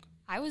Luke.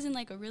 I was in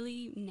a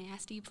really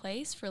nasty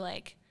place for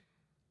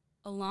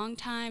a long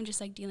time,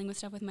 just dealing with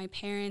stuff with my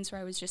parents,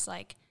 where I was just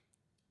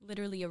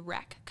literally a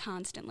wreck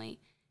constantly.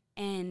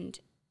 And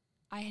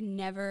I had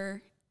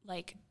never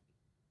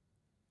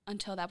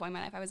until that point in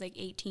my life, I was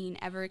 18,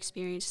 ever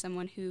experienced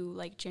someone who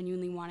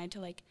genuinely wanted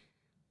to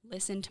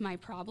listen to my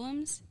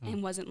problems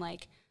and wasn't well,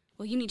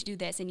 you need to do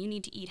this and you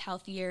need to eat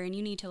healthier and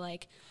you need to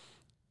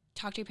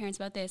talk to your parents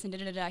about this and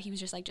da-da-da-da. He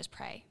was just just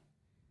pray.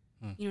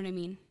 You know what I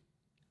mean?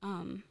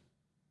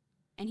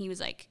 And he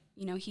was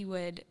he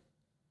would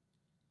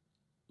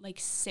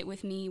sit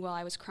with me while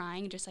I was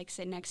crying, just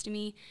sit next to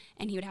me,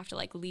 and he would have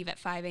to leave at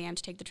 5 a.m.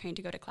 to take the train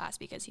to go to class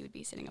because he would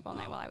be sitting up all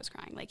night while I was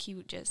crying. He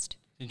would just...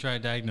 He tried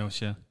to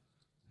diagnose you.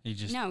 He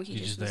just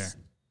was there.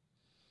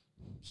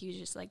 He was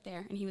just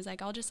there, and he was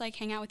I'll just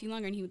hang out with you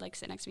longer, and he would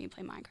sit next to me and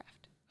play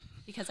Minecraft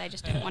because I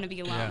just didn't want to be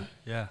alone.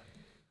 Yeah.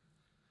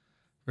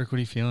 Rick, what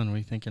are you feeling? What are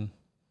you thinking?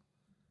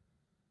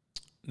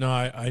 No,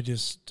 I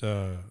just...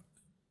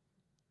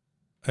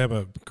 I have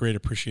a great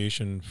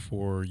appreciation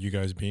for you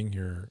guys being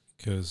here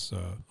because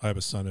I have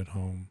a son at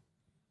home.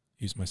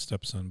 He's my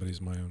stepson, but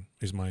he's my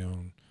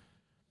own.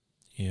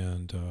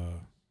 And,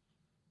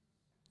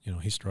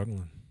 he's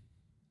struggling.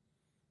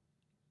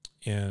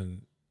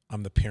 And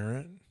I'm the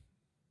parent,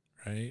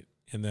 right?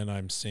 And then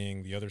I'm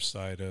seeing the other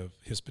side of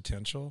his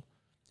potential,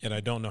 and I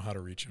don't know how to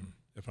reach him,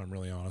 if I'm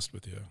really honest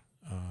with you.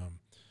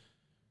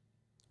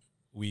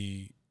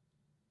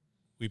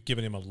 We've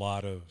given him a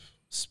lot of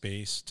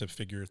space to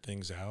figure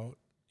things out,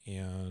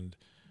 and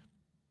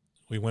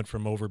we went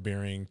from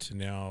overbearing to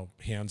now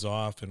hands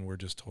off, and we're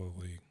just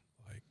totally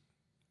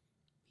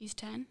He's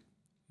 10?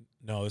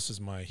 No,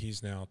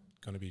 he's now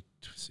going to be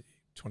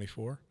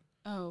 24.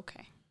 Oh,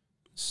 okay.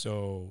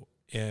 So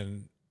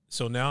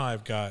now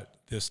I've got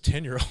this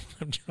 10-year-old.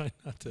 I'm trying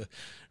not to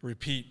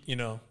repeat,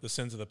 the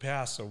sins of the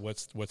past. So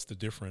what's the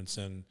difference?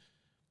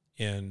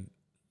 And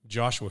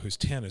Joshua, who's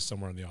 10, is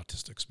somewhere on the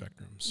autistic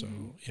spectrum. So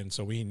and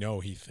so we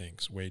know he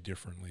thinks way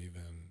differently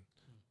than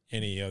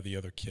any of the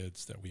other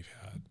kids that we've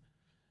had.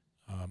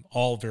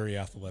 all very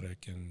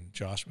athletic, and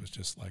Josh was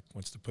just like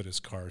wants to put his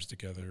cars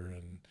together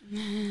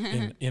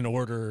and in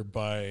order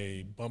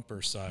by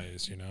bumper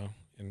size, you know,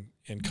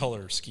 in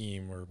color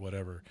scheme or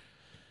whatever.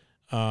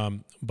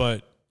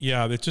 But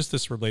yeah, it's just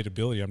this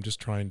relatability. I'm just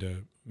trying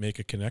to make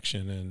a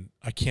connection, and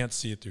I can't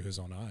see it through his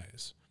own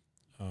eyes.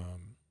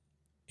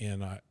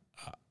 And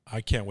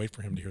I can't wait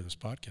for him to hear this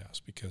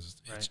podcast, because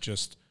it's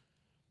just,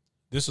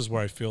 this is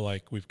where I feel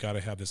like we've got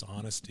to have this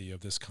honesty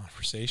of this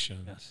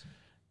conversation. Yes.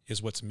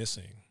 Is what's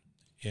missing.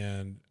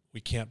 And we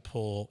can't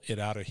pull it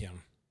out of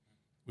him.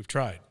 We've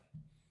tried.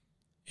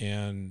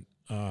 And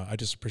I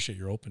just appreciate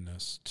your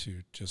openness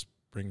to just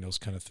bring those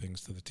kind of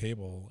things to the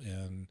table.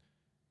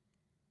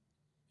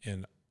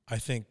 And I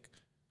think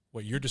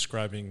what you're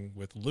describing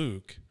with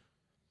Luke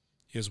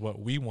is what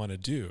we want to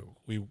do.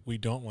 We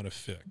don't want to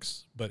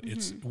fix, but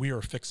we are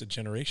a fix-it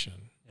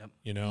generation. Yep.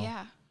 You know?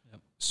 Yeah.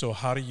 Yep. So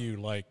how do you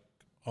like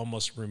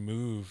almost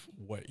remove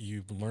what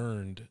you've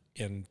learned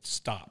and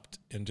stopped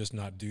and just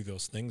not do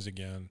those things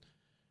again?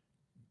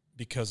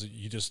 Because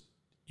you just,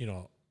 you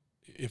know,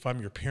 if I'm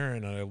your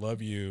parent and I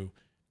love you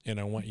and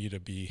I want you to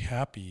be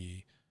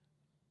happy,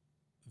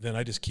 then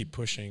I just keep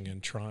pushing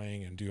and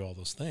trying and do all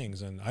those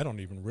things, and I don't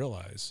even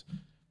realize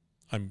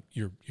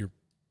you're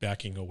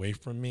backing away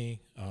from me.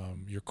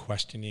 You're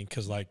questioning,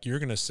 because like you're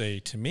gonna say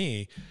to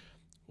me,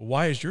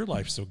 "Why is your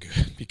life so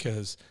good?"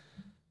 Because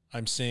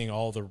I'm seeing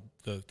all the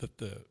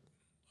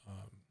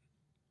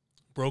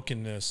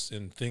brokenness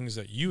and things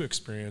that you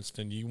experienced,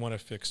 and you want to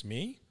fix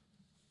me.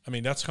 I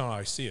mean, that's how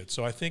I see it.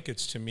 So I think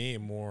it's, to me,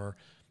 more,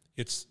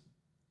 it's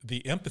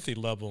the empathy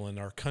level in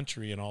our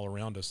country and all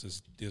around us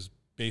is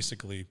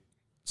basically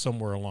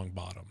somewhere along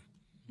bottom.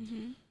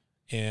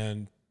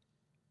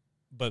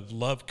 But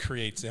love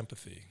creates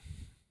empathy,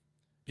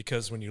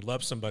 because when you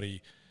love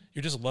somebody,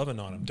 you're just loving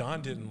on them.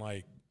 Don didn't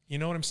like, you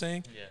know what I'm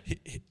saying?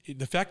 Yeah.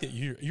 The fact that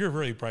you're a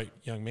very bright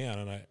young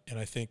man, and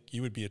I think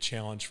you would be a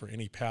challenge for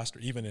any pastor,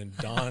 even in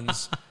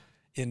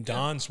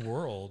Don's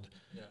world.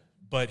 Yeah.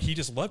 But he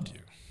just loved you.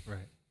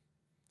 Right.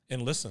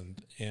 And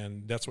listened,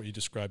 and that's what you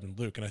described in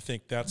Luke. And I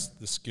think that's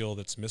the skill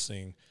that's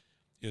missing,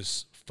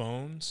 is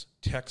phones,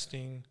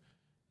 texting,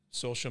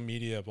 social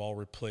media have all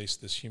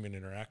replaced this human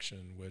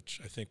interaction, which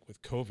I think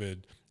with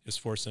COVID is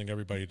forcing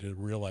everybody to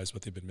realize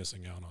what they've been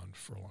missing out on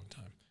for a long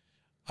time.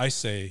 I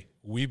say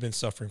we've been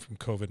suffering from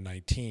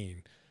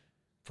COVID-19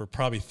 for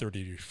probably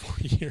 30 to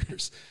 40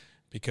 years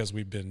because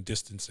we've been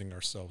distancing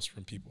ourselves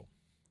from people.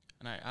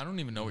 And I don't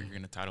even know what you're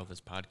going to title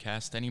this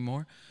podcast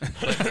anymore.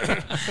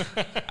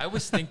 But I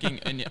was thinking,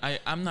 and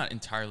I'm not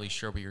entirely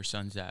sure where your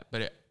son's at,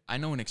 but I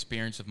know an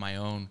experience of my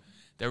own.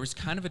 There was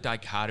kind of a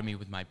dichotomy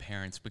with my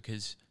parents,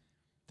 because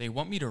they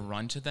want me to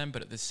run to them,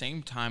 but at the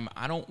same time,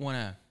 I don't want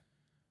to,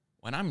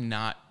 when I'm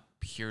not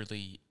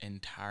purely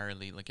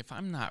entirely, like if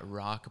I'm not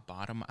rock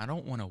bottom, I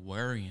don't want to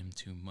worry him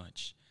too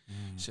much.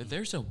 So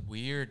there's a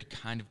weird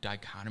kind of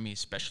dichotomy,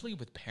 especially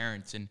with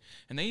parents, and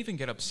they even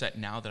get upset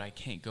now that I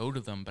can't go to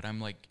them, but I'm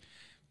like,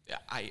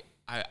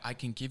 I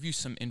can give you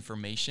some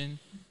information,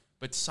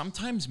 but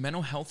sometimes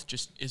mental health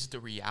just is the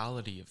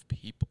reality of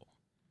people.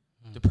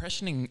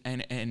 Depression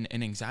and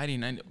anxiety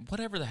and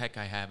whatever the heck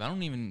I have,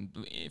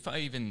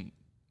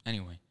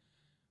 anyway,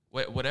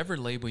 whatever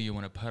label you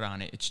want to put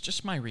on it, it's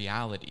just my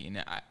reality,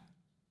 and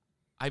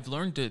I've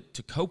learned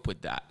to cope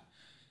with that.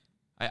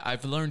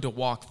 I've learned to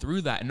walk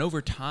through that, and over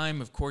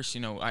time, of course,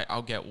 you know,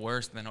 I'll get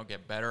worse, then I'll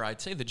get better.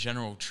 I'd say the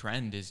general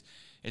trend is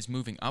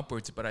moving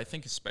upwards, but I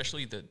think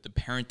especially the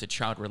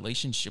parent-to-child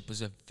relationship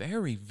was a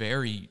very,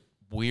 very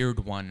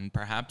weird one, and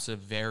perhaps a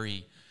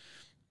very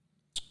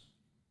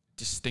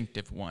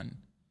distinctive one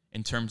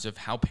in terms of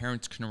how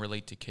parents can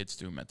relate to kids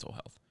through mental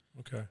health.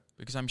 Okay.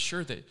 Because I'm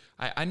sure that,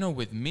 I know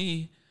with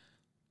me,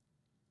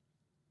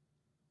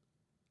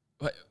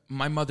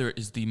 my mother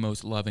is the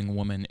most loving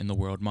woman in the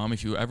world. Mom,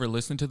 if you ever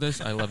listen to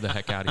this, I love the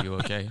heck out of you,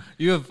 okay?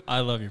 I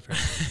love your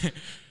parents.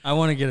 I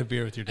want to get a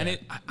beer with your dad. And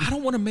I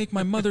don't want to make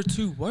my mother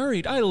too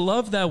worried. I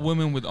love that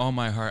woman with all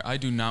my heart. I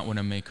do not want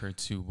to make her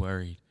too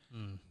worried.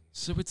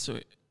 So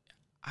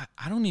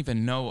I don't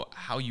even know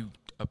how you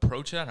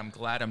approach that. I'm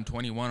glad I'm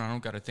 21. I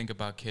don't got to think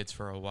about kids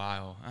for a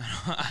while.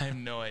 I have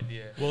no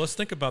idea. Well, let's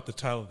think about the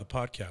title of the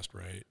podcast,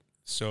 right?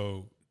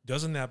 So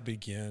doesn't that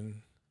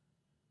begin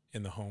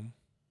in the home?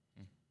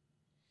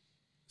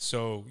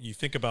 So you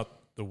think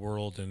about the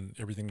world and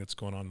everything that's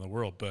going on in the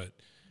world, but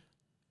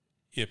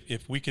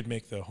if we could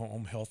make the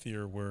home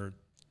healthier where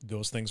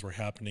those things were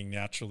happening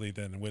naturally,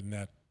 then wouldn't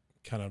that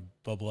kind of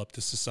bubble up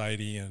to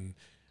society, and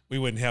we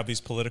wouldn't have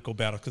these political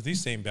battles, because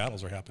these same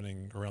battles are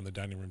happening around the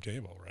dining room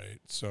table, right?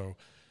 So,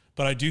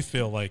 but I do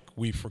feel like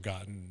we've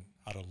forgotten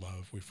how to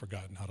love. We've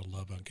forgotten how to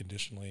love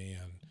unconditionally,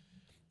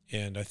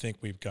 and I think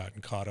we've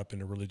gotten caught up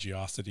in a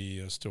religiosity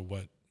as to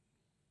what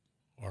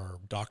our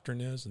doctrine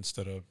is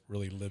instead of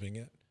really living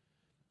it.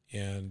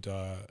 And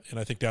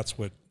I think that's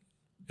what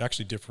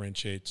actually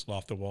differentiates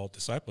Off the Wall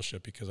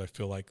discipleship, because I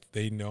feel like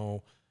they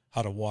know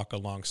how to walk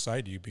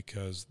alongside you,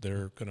 because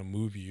they're going to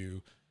move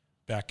you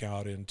back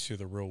out into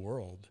the real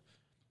world,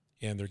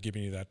 and they're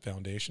giving you that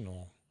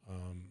foundational,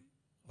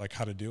 like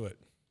how to do it.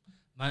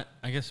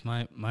 I guess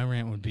my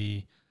rant would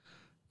be,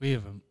 we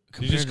have a.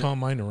 Did you just call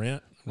mine a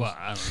rant? Well,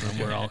 I don't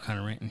know. We're all kind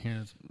of ranting here.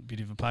 It's the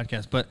beauty of a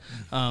podcast, but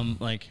and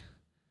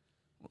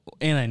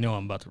I know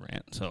I'm about to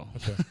rant. So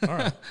okay, all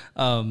right.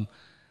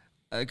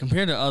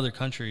 Compared to other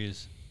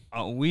countries,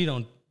 we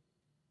don't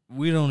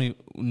even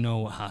know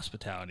what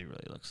hospitality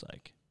really looks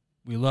like.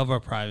 We love our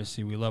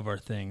privacy. We love our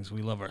things.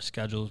 We love our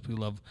schedules. We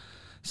love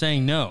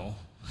saying no,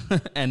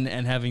 and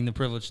having the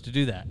privilege to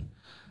do that.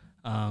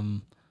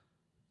 And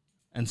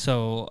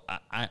so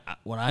I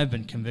what I've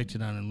been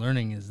convicted on and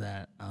learning is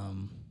that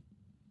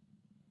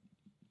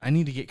I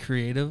need to get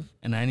creative,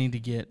 and I need to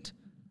get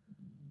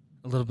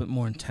a little bit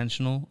more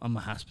intentional on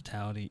my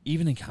hospitality,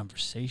 even in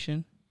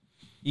conversation,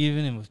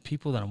 even with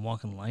people that I'm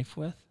walking life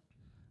with.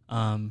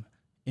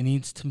 It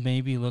needs to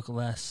maybe look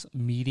less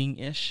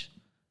meeting-ish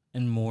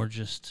and more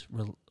just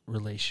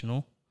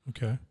relational.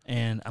 Okay.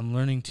 And I'm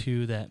learning,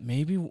 too, that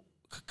maybe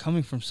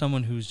coming from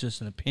someone who's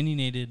just an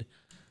opinionated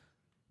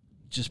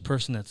just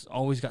person that's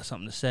always got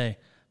something to say,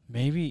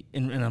 maybe,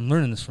 and I'm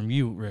learning this from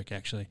you, Rick,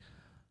 actually,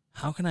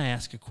 how can I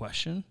ask a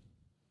question,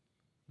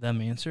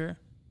 them answer,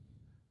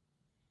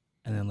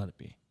 and then let it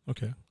be?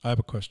 Okay. I have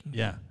a question.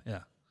 Yeah.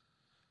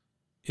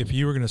 If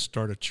you were going to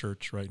start a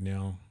church right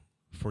now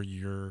for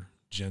your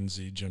Gen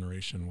Z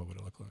generation, what would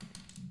it look like?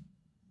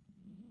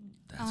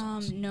 That's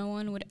awesome. No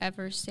one would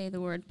ever say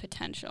the word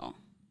potential,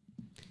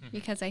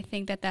 because I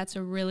think that that's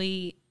a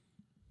really,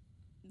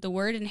 the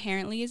word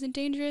inherently isn't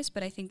dangerous,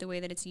 but I think the way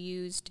that it's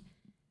used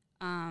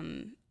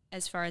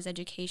as far as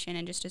education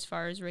and just as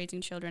far as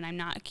raising children, I'm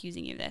not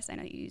accusing you of this. I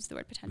know you use the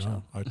word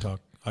potential.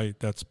 No,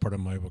 that's part of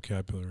my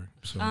vocabulary.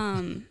 So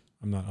I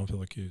don't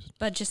feel accused.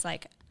 But just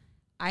like,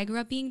 I grew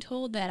up being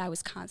told that I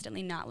was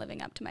constantly not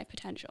living up to my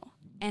potential.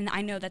 And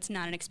I know that's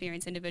not an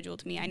experienced individual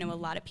to me. I know a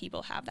lot of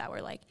people have that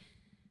where like,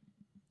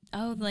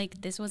 oh,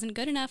 like this wasn't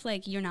good enough.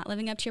 Like you're not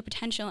living up to your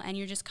potential, and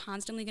you're just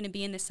constantly going to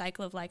be in this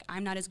cycle of like,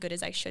 I'm not as good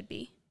as I should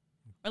be.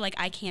 Or like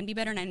I can be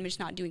better and I'm just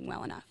not doing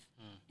well enough.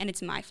 And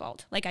it's my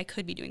fault. Like I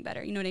could be doing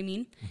better. You know what I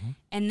mean? Mm-hmm.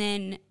 And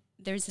then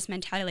there's this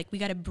mentality like we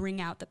got to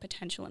bring out the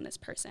potential in this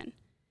person.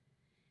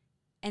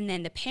 And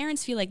then the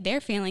parents feel like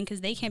they're failing because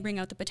they can't bring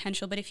out the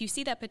potential. But if you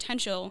see that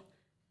potential,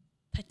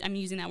 I'm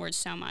using that word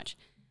so much,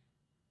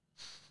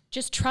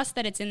 just trust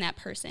that it's in that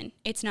person.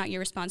 It's not your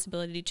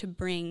responsibility to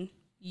bring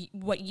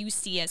what you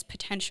see as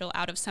potential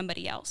out of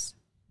somebody else.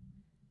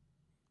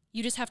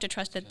 You just have to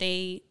trust that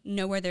they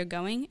know where they're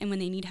going, and when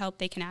they need help,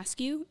 they can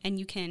ask you, and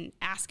you can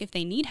ask if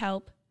they need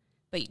help,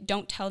 but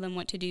don't tell them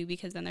what to do,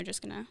 because then they're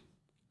just going to,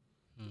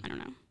 I don't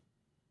know.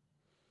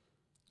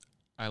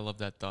 I love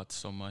that thought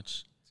so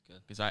much,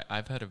 because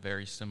I've had a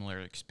very similar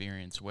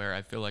experience where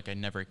I feel like I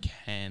never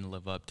can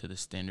live up to the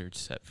standards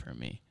set for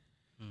me.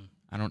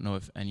 I don't know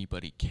if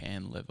anybody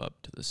can live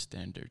up to the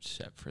standards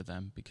set for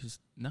them, because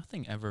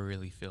nothing ever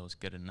really feels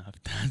good enough,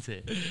 does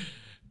it?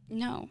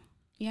 No.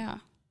 Yeah.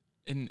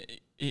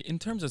 In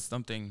terms of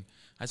something,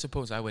 I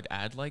suppose I would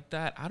add like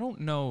that, I don't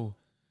know.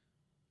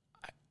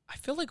 I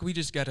feel like we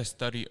just got to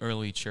study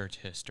early church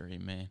history,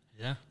 man.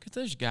 Yeah. Because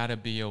there's got to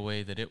be a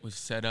way that it was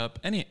set up,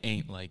 and it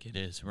ain't like it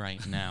is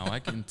right now. I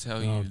can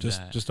tell you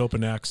that. Just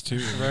open Acts 2.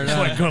 It's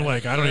like going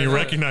like, I don't even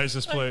recognize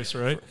this place,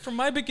 right? From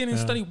my beginning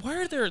study, why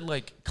are there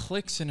like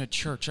cliques in a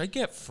church? I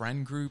get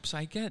friend groups,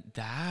 I get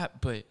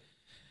that, but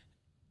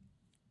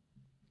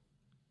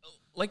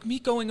like me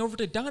going over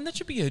to Don, that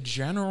should be a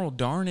general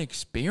darn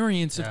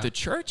experience of the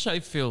church,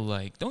 I feel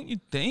like. Don't you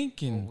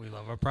think? And we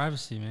love our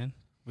privacy, man.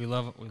 We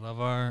love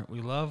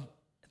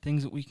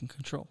things that we can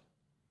control.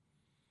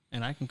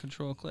 And I can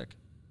control a clique.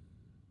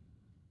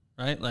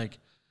 Right? Like,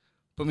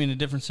 put me in a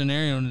different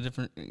scenario, in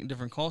a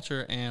different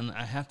culture, and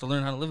I have to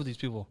learn how to live with these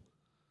people.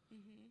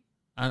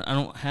 Mm-hmm. I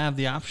don't have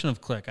the option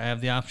of clique. I have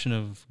the option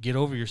of get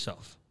over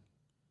yourself.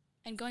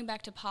 And going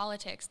back to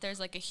politics, there's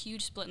like a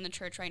huge split in the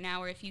church right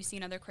now where if you see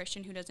another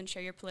Christian who doesn't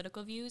share your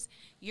political views,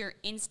 your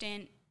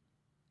instant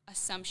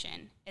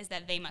assumption is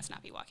that they must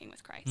not be walking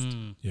with Christ.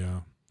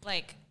 Yeah.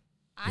 Like,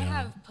 I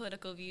have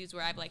political views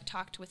where I've like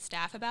talked with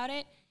staff about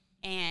it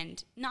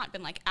and not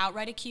been like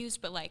outright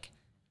accused, but like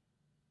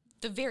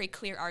the very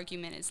clear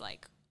argument is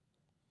like,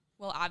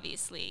 well,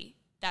 obviously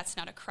that's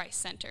not a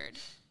Christ-centered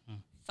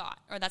thought,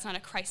 or that's not a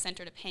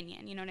Christ-centered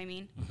opinion. You know what I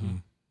mean? Mm-hmm.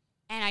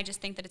 And I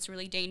just think that it's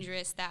really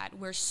dangerous that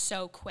we're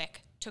so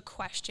quick to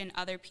question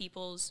other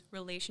people's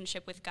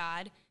relationship with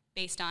God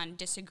based on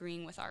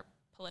disagreeing with our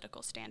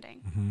political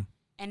standing. Mm-hmm.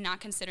 And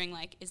not considering,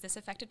 like, is this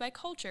affected by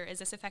culture? Is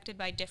this affected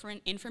by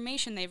different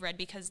information they've read?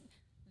 Because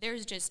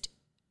there's just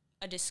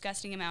a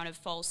disgusting amount of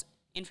false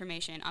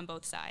information on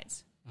both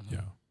sides. Mm-hmm.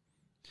 Yeah.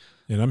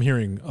 And I'm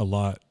hearing a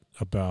lot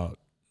about,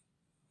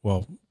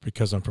 well,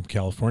 because I'm from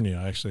California,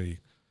 I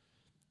actually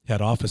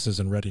had offices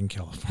in Redding,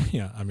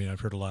 California. I mean, I've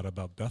heard a lot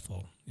about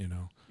Bethel, you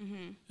know.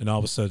 Mm-hmm. And all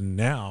of a sudden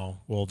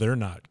now, well, they're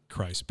not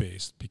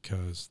Christ-based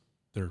because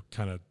they're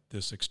kind of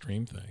this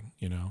extreme thing,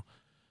 you know.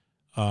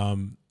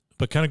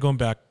 But kind of going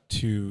back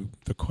to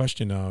the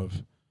question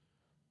of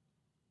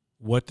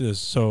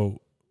so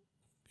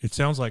it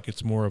sounds like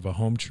it's more of a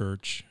home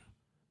church,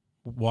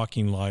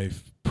 walking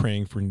life,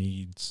 praying for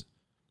needs.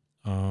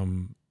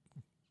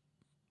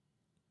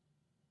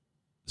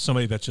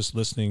 somebody that's just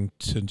listening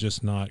to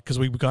just not, because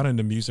we got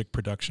into music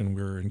production.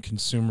 We're in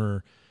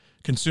consumer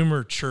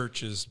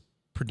church is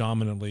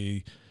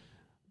predominantly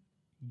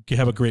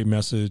have a great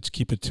message,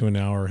 keep it to an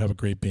hour, have a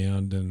great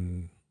band,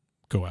 and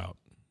go out.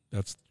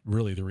 That's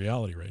really the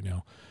reality right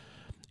now.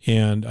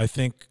 And I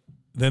think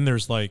then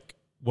there's like,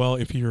 well,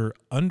 if you're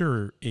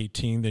under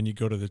 18, then you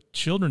go to the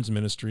children's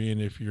ministry. And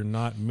if you're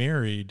not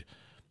married,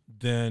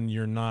 then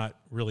you're not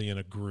really in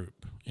a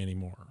group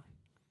anymore.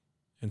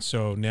 And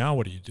so now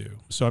what do you do?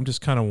 So I'm just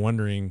kind of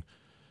wondering,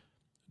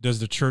 does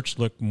the church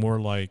look more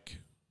like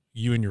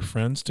you and your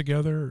friends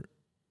together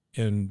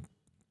and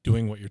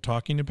doing what you're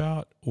talking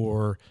about?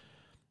 Or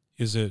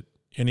is it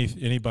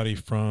anybody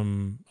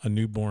from a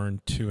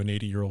newborn to an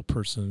 80-year-old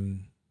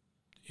person,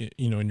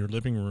 you know, in your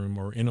living room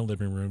or in a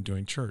living room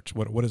doing church?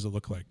 What does it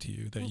look like to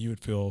you that you would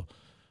feel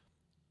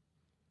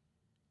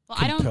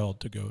compelled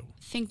to go?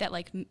 I think that,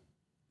 like, I'm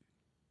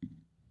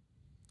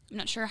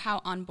not sure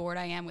how on board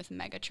I am with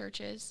mega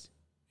churches.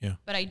 Yeah.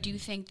 But I do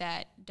think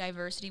that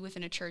diversity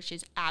within a church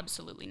is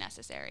absolutely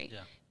necessary.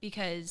 Yeah.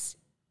 Because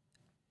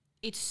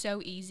it's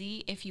so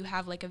easy if you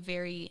have like a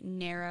very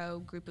narrow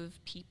group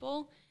of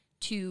people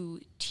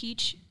to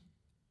teach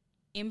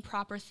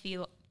improper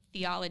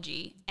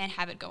theology and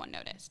have it go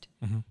unnoticed.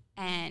 Mm-hmm.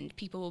 And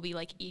people will be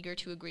like eager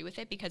to agree with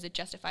it because it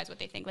justifies what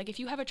they think. Like if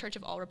you have a church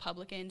of all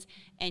Republicans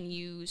and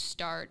you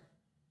start,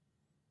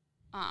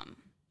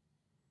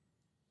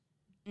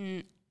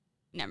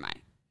 never mind.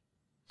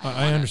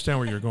 I understand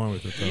where you're going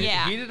with it, though.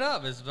 Yeah. Heat it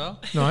up,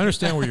 Isabel. No, I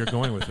understand where you're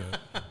going with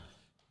it.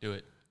 Do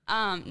it.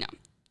 No.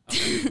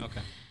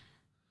 Okay.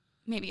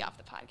 Maybe off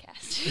the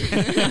podcast.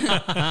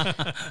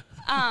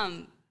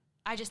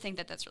 I just think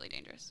that that's really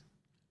dangerous.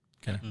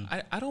 Okay.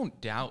 I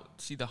don't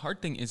doubt. See, the hard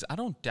thing is I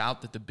don't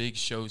doubt that the big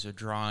shows are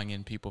drawing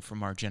in people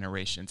from our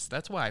generations.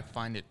 That's why I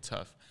find it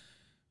tough.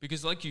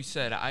 Because like you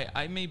said,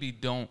 I maybe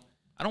don't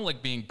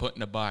like being put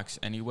in a box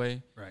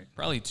anyway. Right.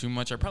 Probably too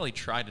much. I probably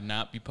try to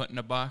not be put in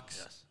a box.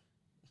 Yes.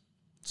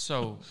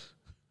 So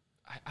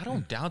I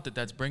don't doubt that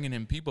that's bringing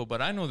in people,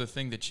 but I know the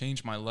thing that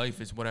changed my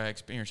life is what I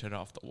experienced at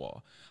Off the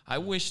Wall. I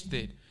wish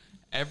that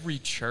every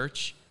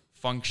church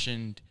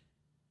functioned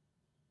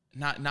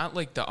not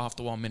like the Off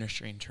the Wall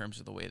ministry in terms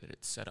of the way that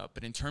it's set up,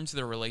 but in terms of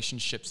the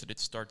relationships that it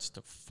starts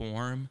to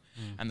form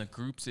and the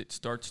groups it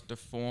starts to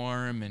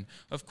form. And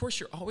of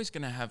course, you're always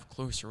going to have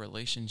closer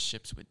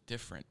relationships with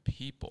different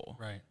people.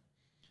 Right.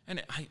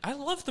 And I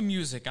love the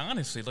music,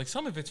 honestly. Like,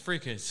 some of it's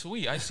freaking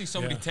sweet. I see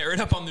somebody tear it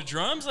up on the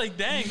drums. Like,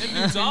 dang, that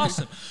dude's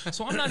awesome.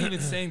 So I'm not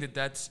even saying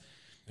that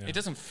it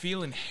doesn't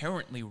feel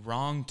inherently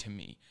wrong to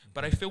me.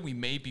 But I feel we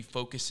may be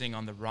focusing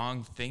on the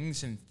wrong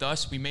things, and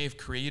thus we may have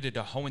created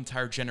a whole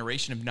entire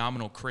generation of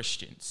nominal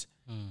Christians.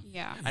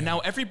 Yeah. And now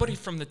everybody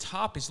from the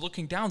top is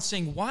looking down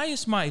saying, why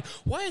is my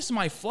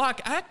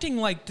flock acting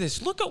like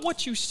this? Look at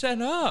what you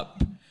set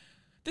up.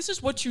 This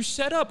is what you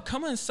set up.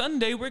 Come on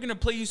Sunday, we're going to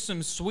play you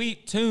some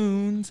sweet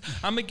tunes.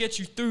 I'm going to get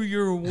you through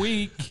your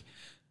week,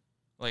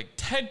 like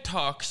TED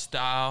Talk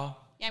style.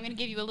 Yeah, I'm going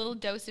to give you a little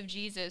dose of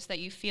Jesus that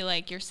you feel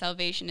like your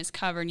salvation is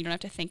covered and you don't have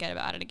to think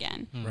about it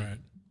again. Right.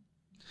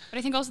 But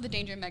I think also the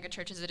danger in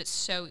megachurches is that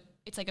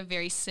it's like a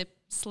very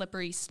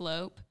slippery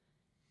slope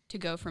to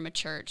go from a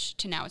church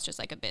to now it's just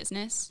like a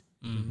business.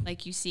 Mm-hmm.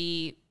 Like you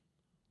see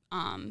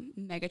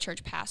mega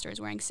church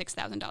pastors wearing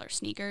 $6,000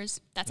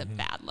 sneakers. That's a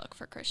bad look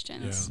for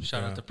Christians. Yeah.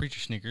 Shout out to Preacher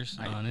Sneakers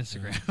on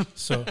Instagram. Yeah.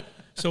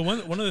 So one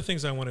of the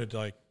things I wanted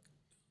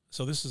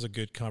so this is a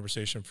good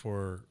conversation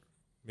for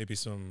maybe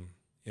some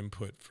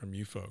input from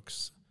you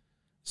folks.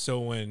 So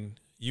when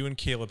you and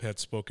Caleb had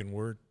spoken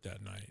word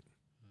that night,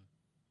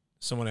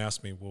 someone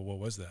asked me, well, what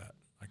was that?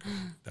 I go,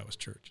 that was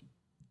church.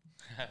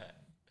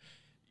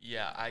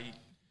 Yeah,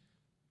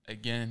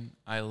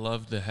 I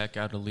love the heck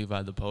out of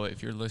Levi the Poet.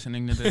 If you're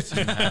listening to this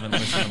and haven't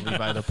listened to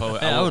Levi the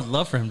Poet, I would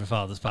love for him to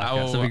follow this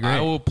podcast. That'd be great.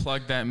 I will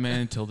plug that man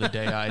until the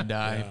day I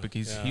die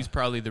because he's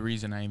probably the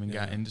reason I even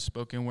got into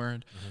spoken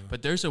word. Mm-hmm.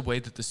 But there's a way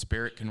that the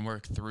Spirit can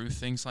work through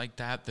things like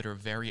that are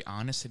very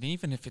honest. And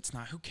even if it's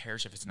not, who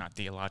cares if it's not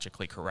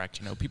theologically correct?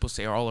 You know, people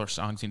say all our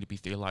songs need to be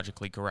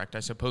theologically correct. I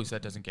suppose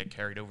that doesn't get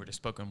carried over to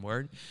spoken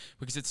word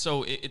because it's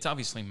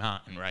obviously mine,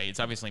 right? It's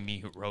obviously me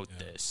who wrote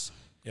this.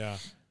 Yeah.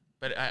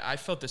 But I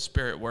felt the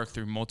Spirit work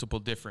through multiple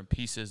different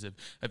pieces of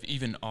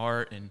even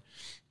art. And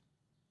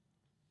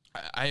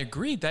I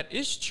agree, that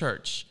is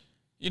church.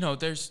 You know,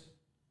 there's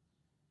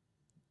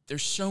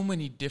so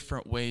many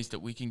different ways that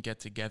we can get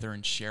together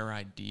and share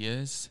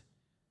ideas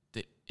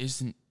that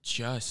isn't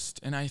just,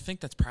 and I think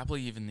that's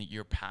probably even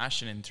your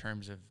passion in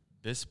terms of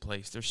this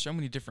place. There's so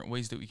many different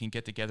ways that we can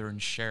get together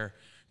and share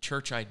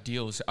church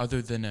ideals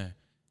other than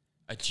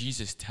a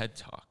Jesus TED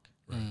Talk.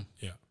 Right.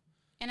 Yeah.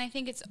 And I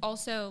think it's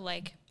also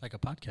like a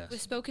podcast.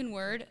 With spoken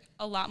word,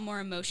 a lot more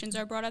emotions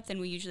are brought up than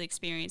we usually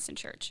experience in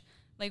church.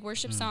 Like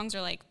worship songs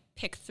are like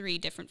pick 3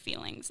 different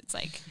feelings. It's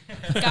like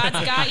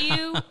God's got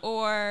you,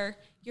 or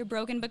you're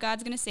broken but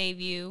God's going to save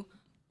you,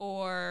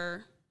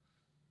 or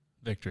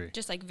Victory.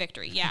 Just like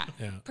victory, yeah.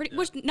 Yeah.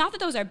 Which, not that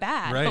those are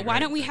bad, Right, but why right.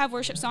 don't we have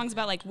worship songs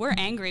about like we're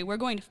angry, we're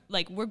going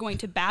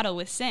to battle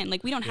with sin?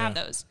 Like we don't have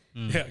Yeah. those.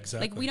 Yeah,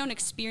 exactly. Like we don't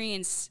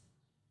experience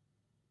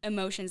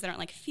emotions that aren't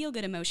like feel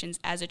good emotions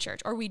as a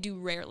church, or we do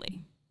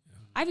rarely.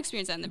 I've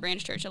experienced that in the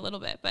branch church a little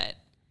bit, but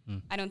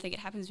I don't think it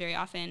happens very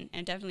often,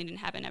 and it definitely didn't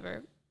happen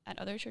ever at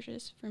other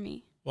churches for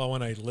me. Well,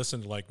 when I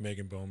listened to like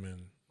Megan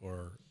Bowman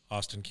or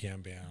Austin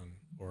Camban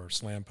or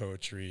slam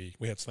poetry,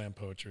 we had slam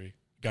poetry.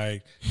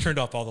 Guy turned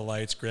off all the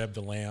lights, grabbed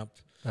the lamp,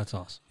 That's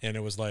awesome. and it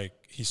was like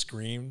he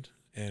screamed,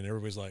 and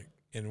everybody's like,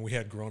 and we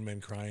had grown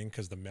men crying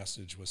because the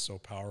message was so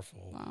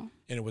powerful, Wow.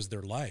 and it was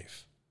their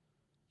life,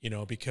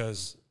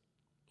 because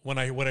what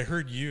I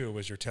heard you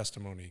was your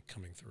testimony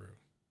coming through.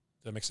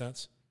 Does that make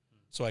sense?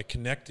 So I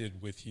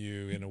connected with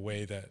you in a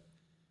way that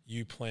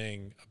you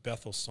playing a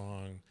Bethel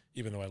song,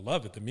 even though I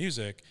love it, the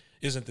music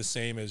isn't the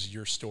same as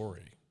your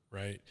story,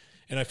 right?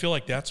 And I feel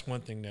like that's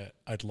one thing that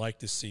I'd like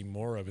to see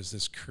more of is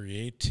this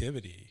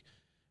creativity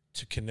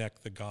to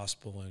connect the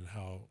gospel and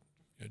how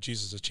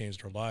Jesus has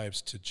changed our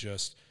lives to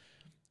just,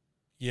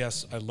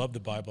 yes, I love the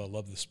Bible,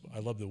 I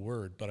love the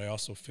Word, but I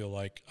also feel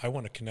like I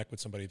want to connect with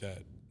somebody that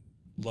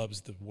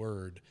loves the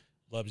Word,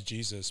 loves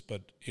Jesus,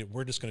 but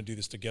we're just going to do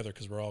this together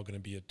because we're all going to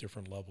be at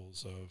different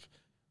levels of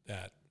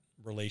that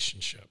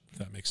relationship, if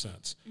that makes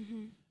sense.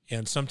 Mm-hmm.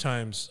 And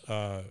sometimes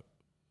I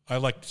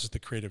like just the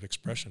creative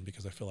expression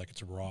because I feel like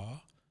it's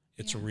raw,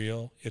 it's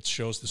real, it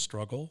shows the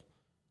struggle,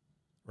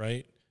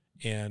 right?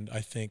 And I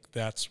think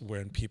that's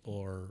when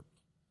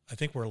I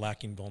think we're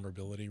lacking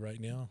vulnerability right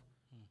now.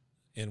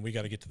 And we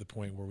got to get to the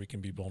point where we can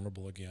be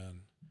vulnerable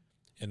again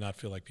and not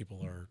feel like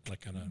people are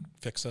like going to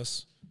fix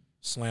us,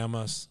 slam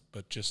us,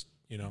 but just,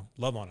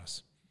 love on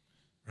us,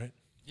 right?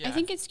 Yeah. I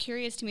think it's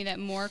curious to me that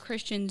more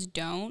Christians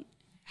don't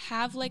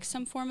have like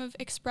some form of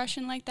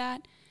expression like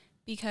that,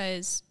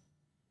 because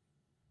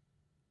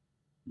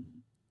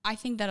I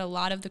think that a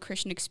lot of the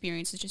Christian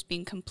experience is just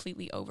being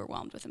completely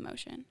overwhelmed with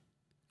emotion.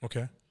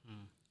 Okay.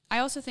 I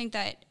also think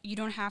that you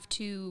don't have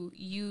to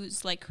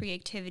use like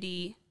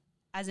creativity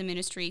as a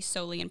ministry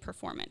solely in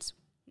performance.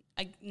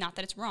 Not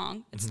that it's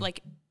wrong. It's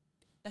like,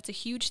 that's a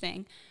huge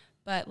thing.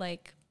 But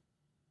like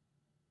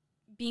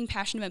being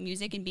passionate about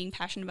music and being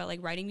passionate about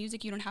like writing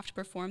music, you don't have to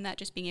perform that.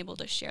 Just being able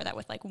to share that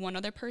with like one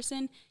other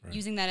person, Right.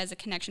 using that as a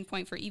connection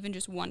point for even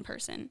just one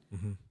person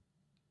Mm-hmm.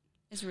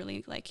 is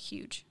really like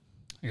huge.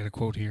 I got a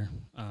quote here.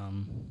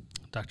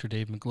 Dr.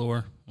 Dave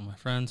McGlure, one of my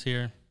friends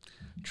here.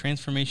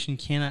 Transformation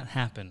cannot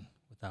happen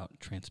without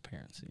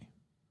transparency.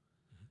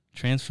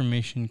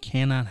 Transformation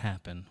cannot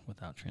happen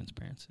without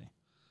transparency.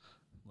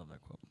 Love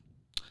that quote.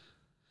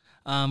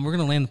 We're going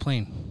to land the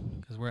plane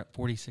because we're at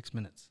 46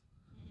 minutes.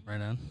 Right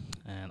on.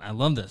 And I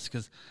love this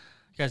because,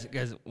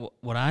 guys,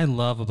 what I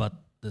love about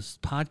this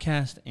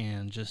podcast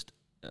and just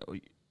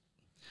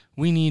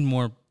we need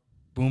more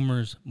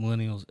boomers,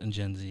 millennials, and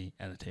Gen Z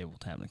at a table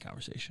to have a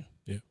conversation.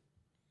 Yeah.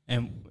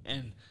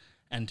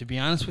 And to be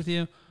honest with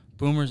you,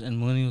 boomers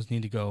and millennials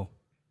need to go,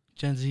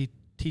 Gen Z,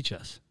 teach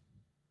us.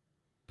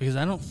 Because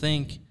I don't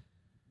think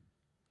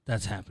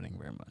that's happening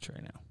very much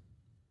right now.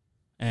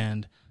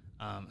 And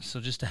so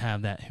just to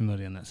have that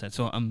humility on that side.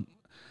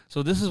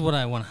 So this is what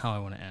I want, how I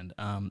want to end.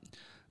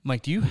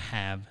 Mike, do you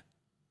have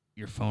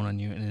your phone on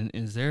you? And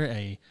is there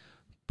a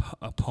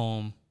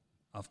poem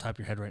off the top of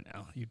your head right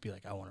now you'd be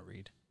like, I want to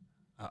read?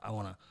 I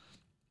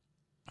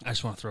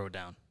just want to throw it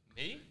down.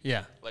 Me?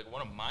 Yeah. Like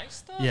one of my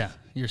stuff? Yeah,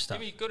 your stuff.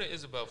 Give me, go to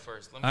Isabel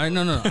first. Let me All right,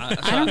 look. no.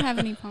 I don't have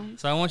any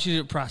poems. So I want you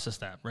to process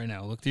that right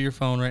now. Look through your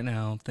phone right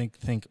now. Think,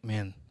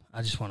 man,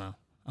 I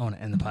want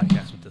to end the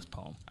podcast with this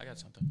poem. I got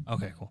something.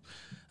 Okay, cool.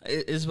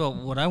 Isabel,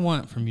 what I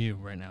want from you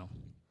right now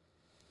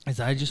is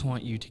I just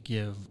want you to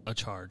give a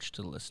charge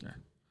to the listener.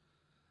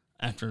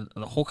 After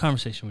the whole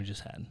conversation we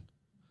just had,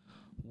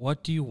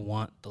 what do you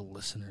want the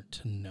listener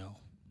to know?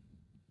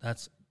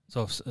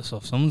 So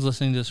if someone's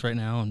listening to this right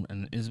now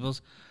and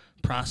Isabel's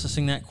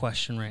processing that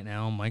question right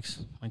now, Mike's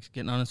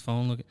getting on his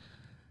phone,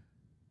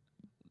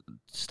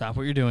 stop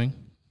what you're doing,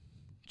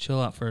 chill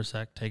out for a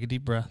sec, take a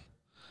deep breath,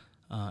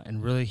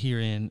 and really hear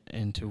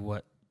into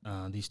what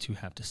these two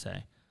have to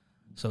say.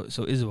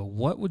 So Isabel,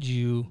 what would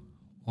you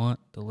want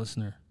the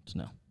listener to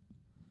know?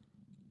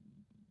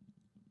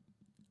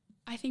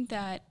 I think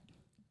that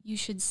you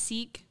should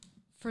seek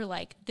for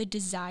like the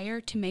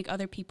desire to make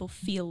other people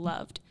feel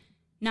loved,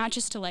 not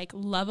just to like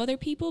love other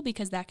people,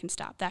 because that can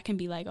stop. That can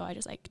be like, oh, I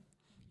just like,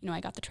 I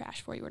got the trash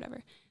for you or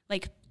whatever.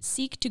 Like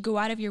seek to go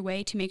out of your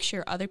way to make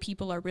sure other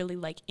people are really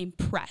like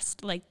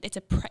impressed. Like it's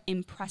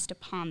impressed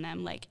upon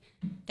them, like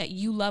that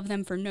you love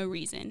them for no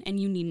reason and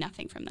you need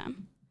nothing from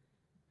them.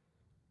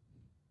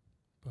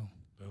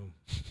 Boom.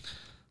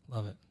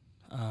 Love it.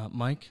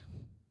 Mike,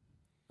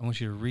 I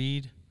want you to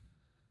read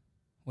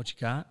what you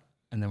got,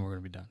 and then we're going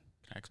to be done.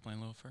 Can I explain a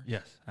little first?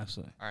 Yes,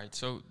 absolutely. All right,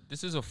 so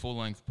this is a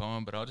full-length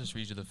poem, but I'll just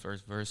read you the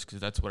first verse because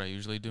that's what I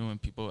usually do when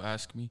people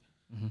ask me.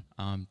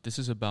 Mm-hmm. This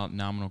is about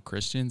nominal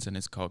Christians, and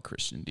it's called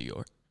Christian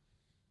Dior.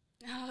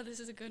 Oh, this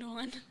is a good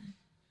one.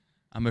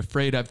 I'm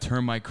afraid I've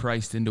turned my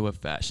Christ into a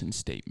fashion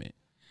statement.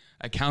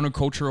 a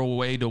countercultural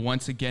way to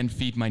once again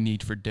feed my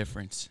need for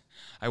difference.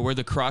 I wear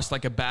the cross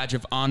like a badge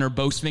of honor,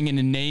 boasting in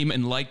a name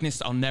and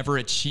likeness I'll never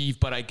achieve,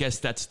 but I guess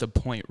that's the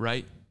point,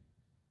 right?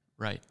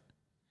 Right.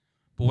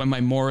 But when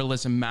my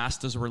moralism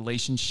masked as a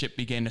relationship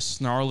began to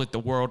snarl at the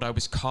world, I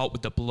was caught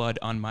with the blood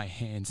on my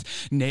hands,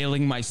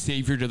 nailing my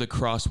Savior to the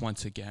cross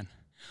once again.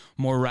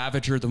 More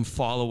ravager than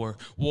follower,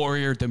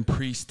 warrior than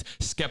priest,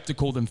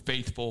 skeptical than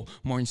faithful,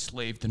 more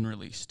enslaved than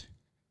released.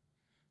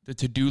 The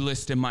to-do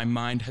list in my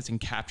mind hasn't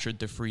captured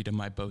the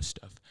freedom I boast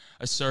of,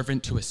 a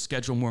servant to a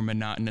schedule more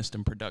monotonous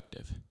than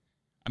productive.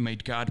 I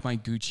made God my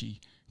Gucci,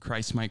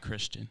 Christ my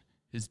Christian,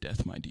 his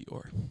death my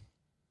Dior.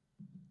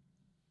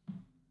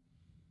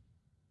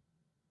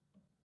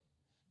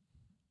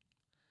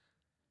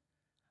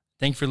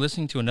 Thank you for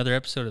listening to another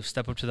episode of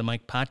Step Up to the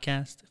Mic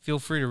podcast. Feel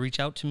free to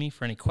reach out to me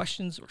for any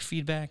questions or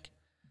feedback.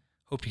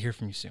 Hope to hear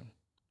from you soon.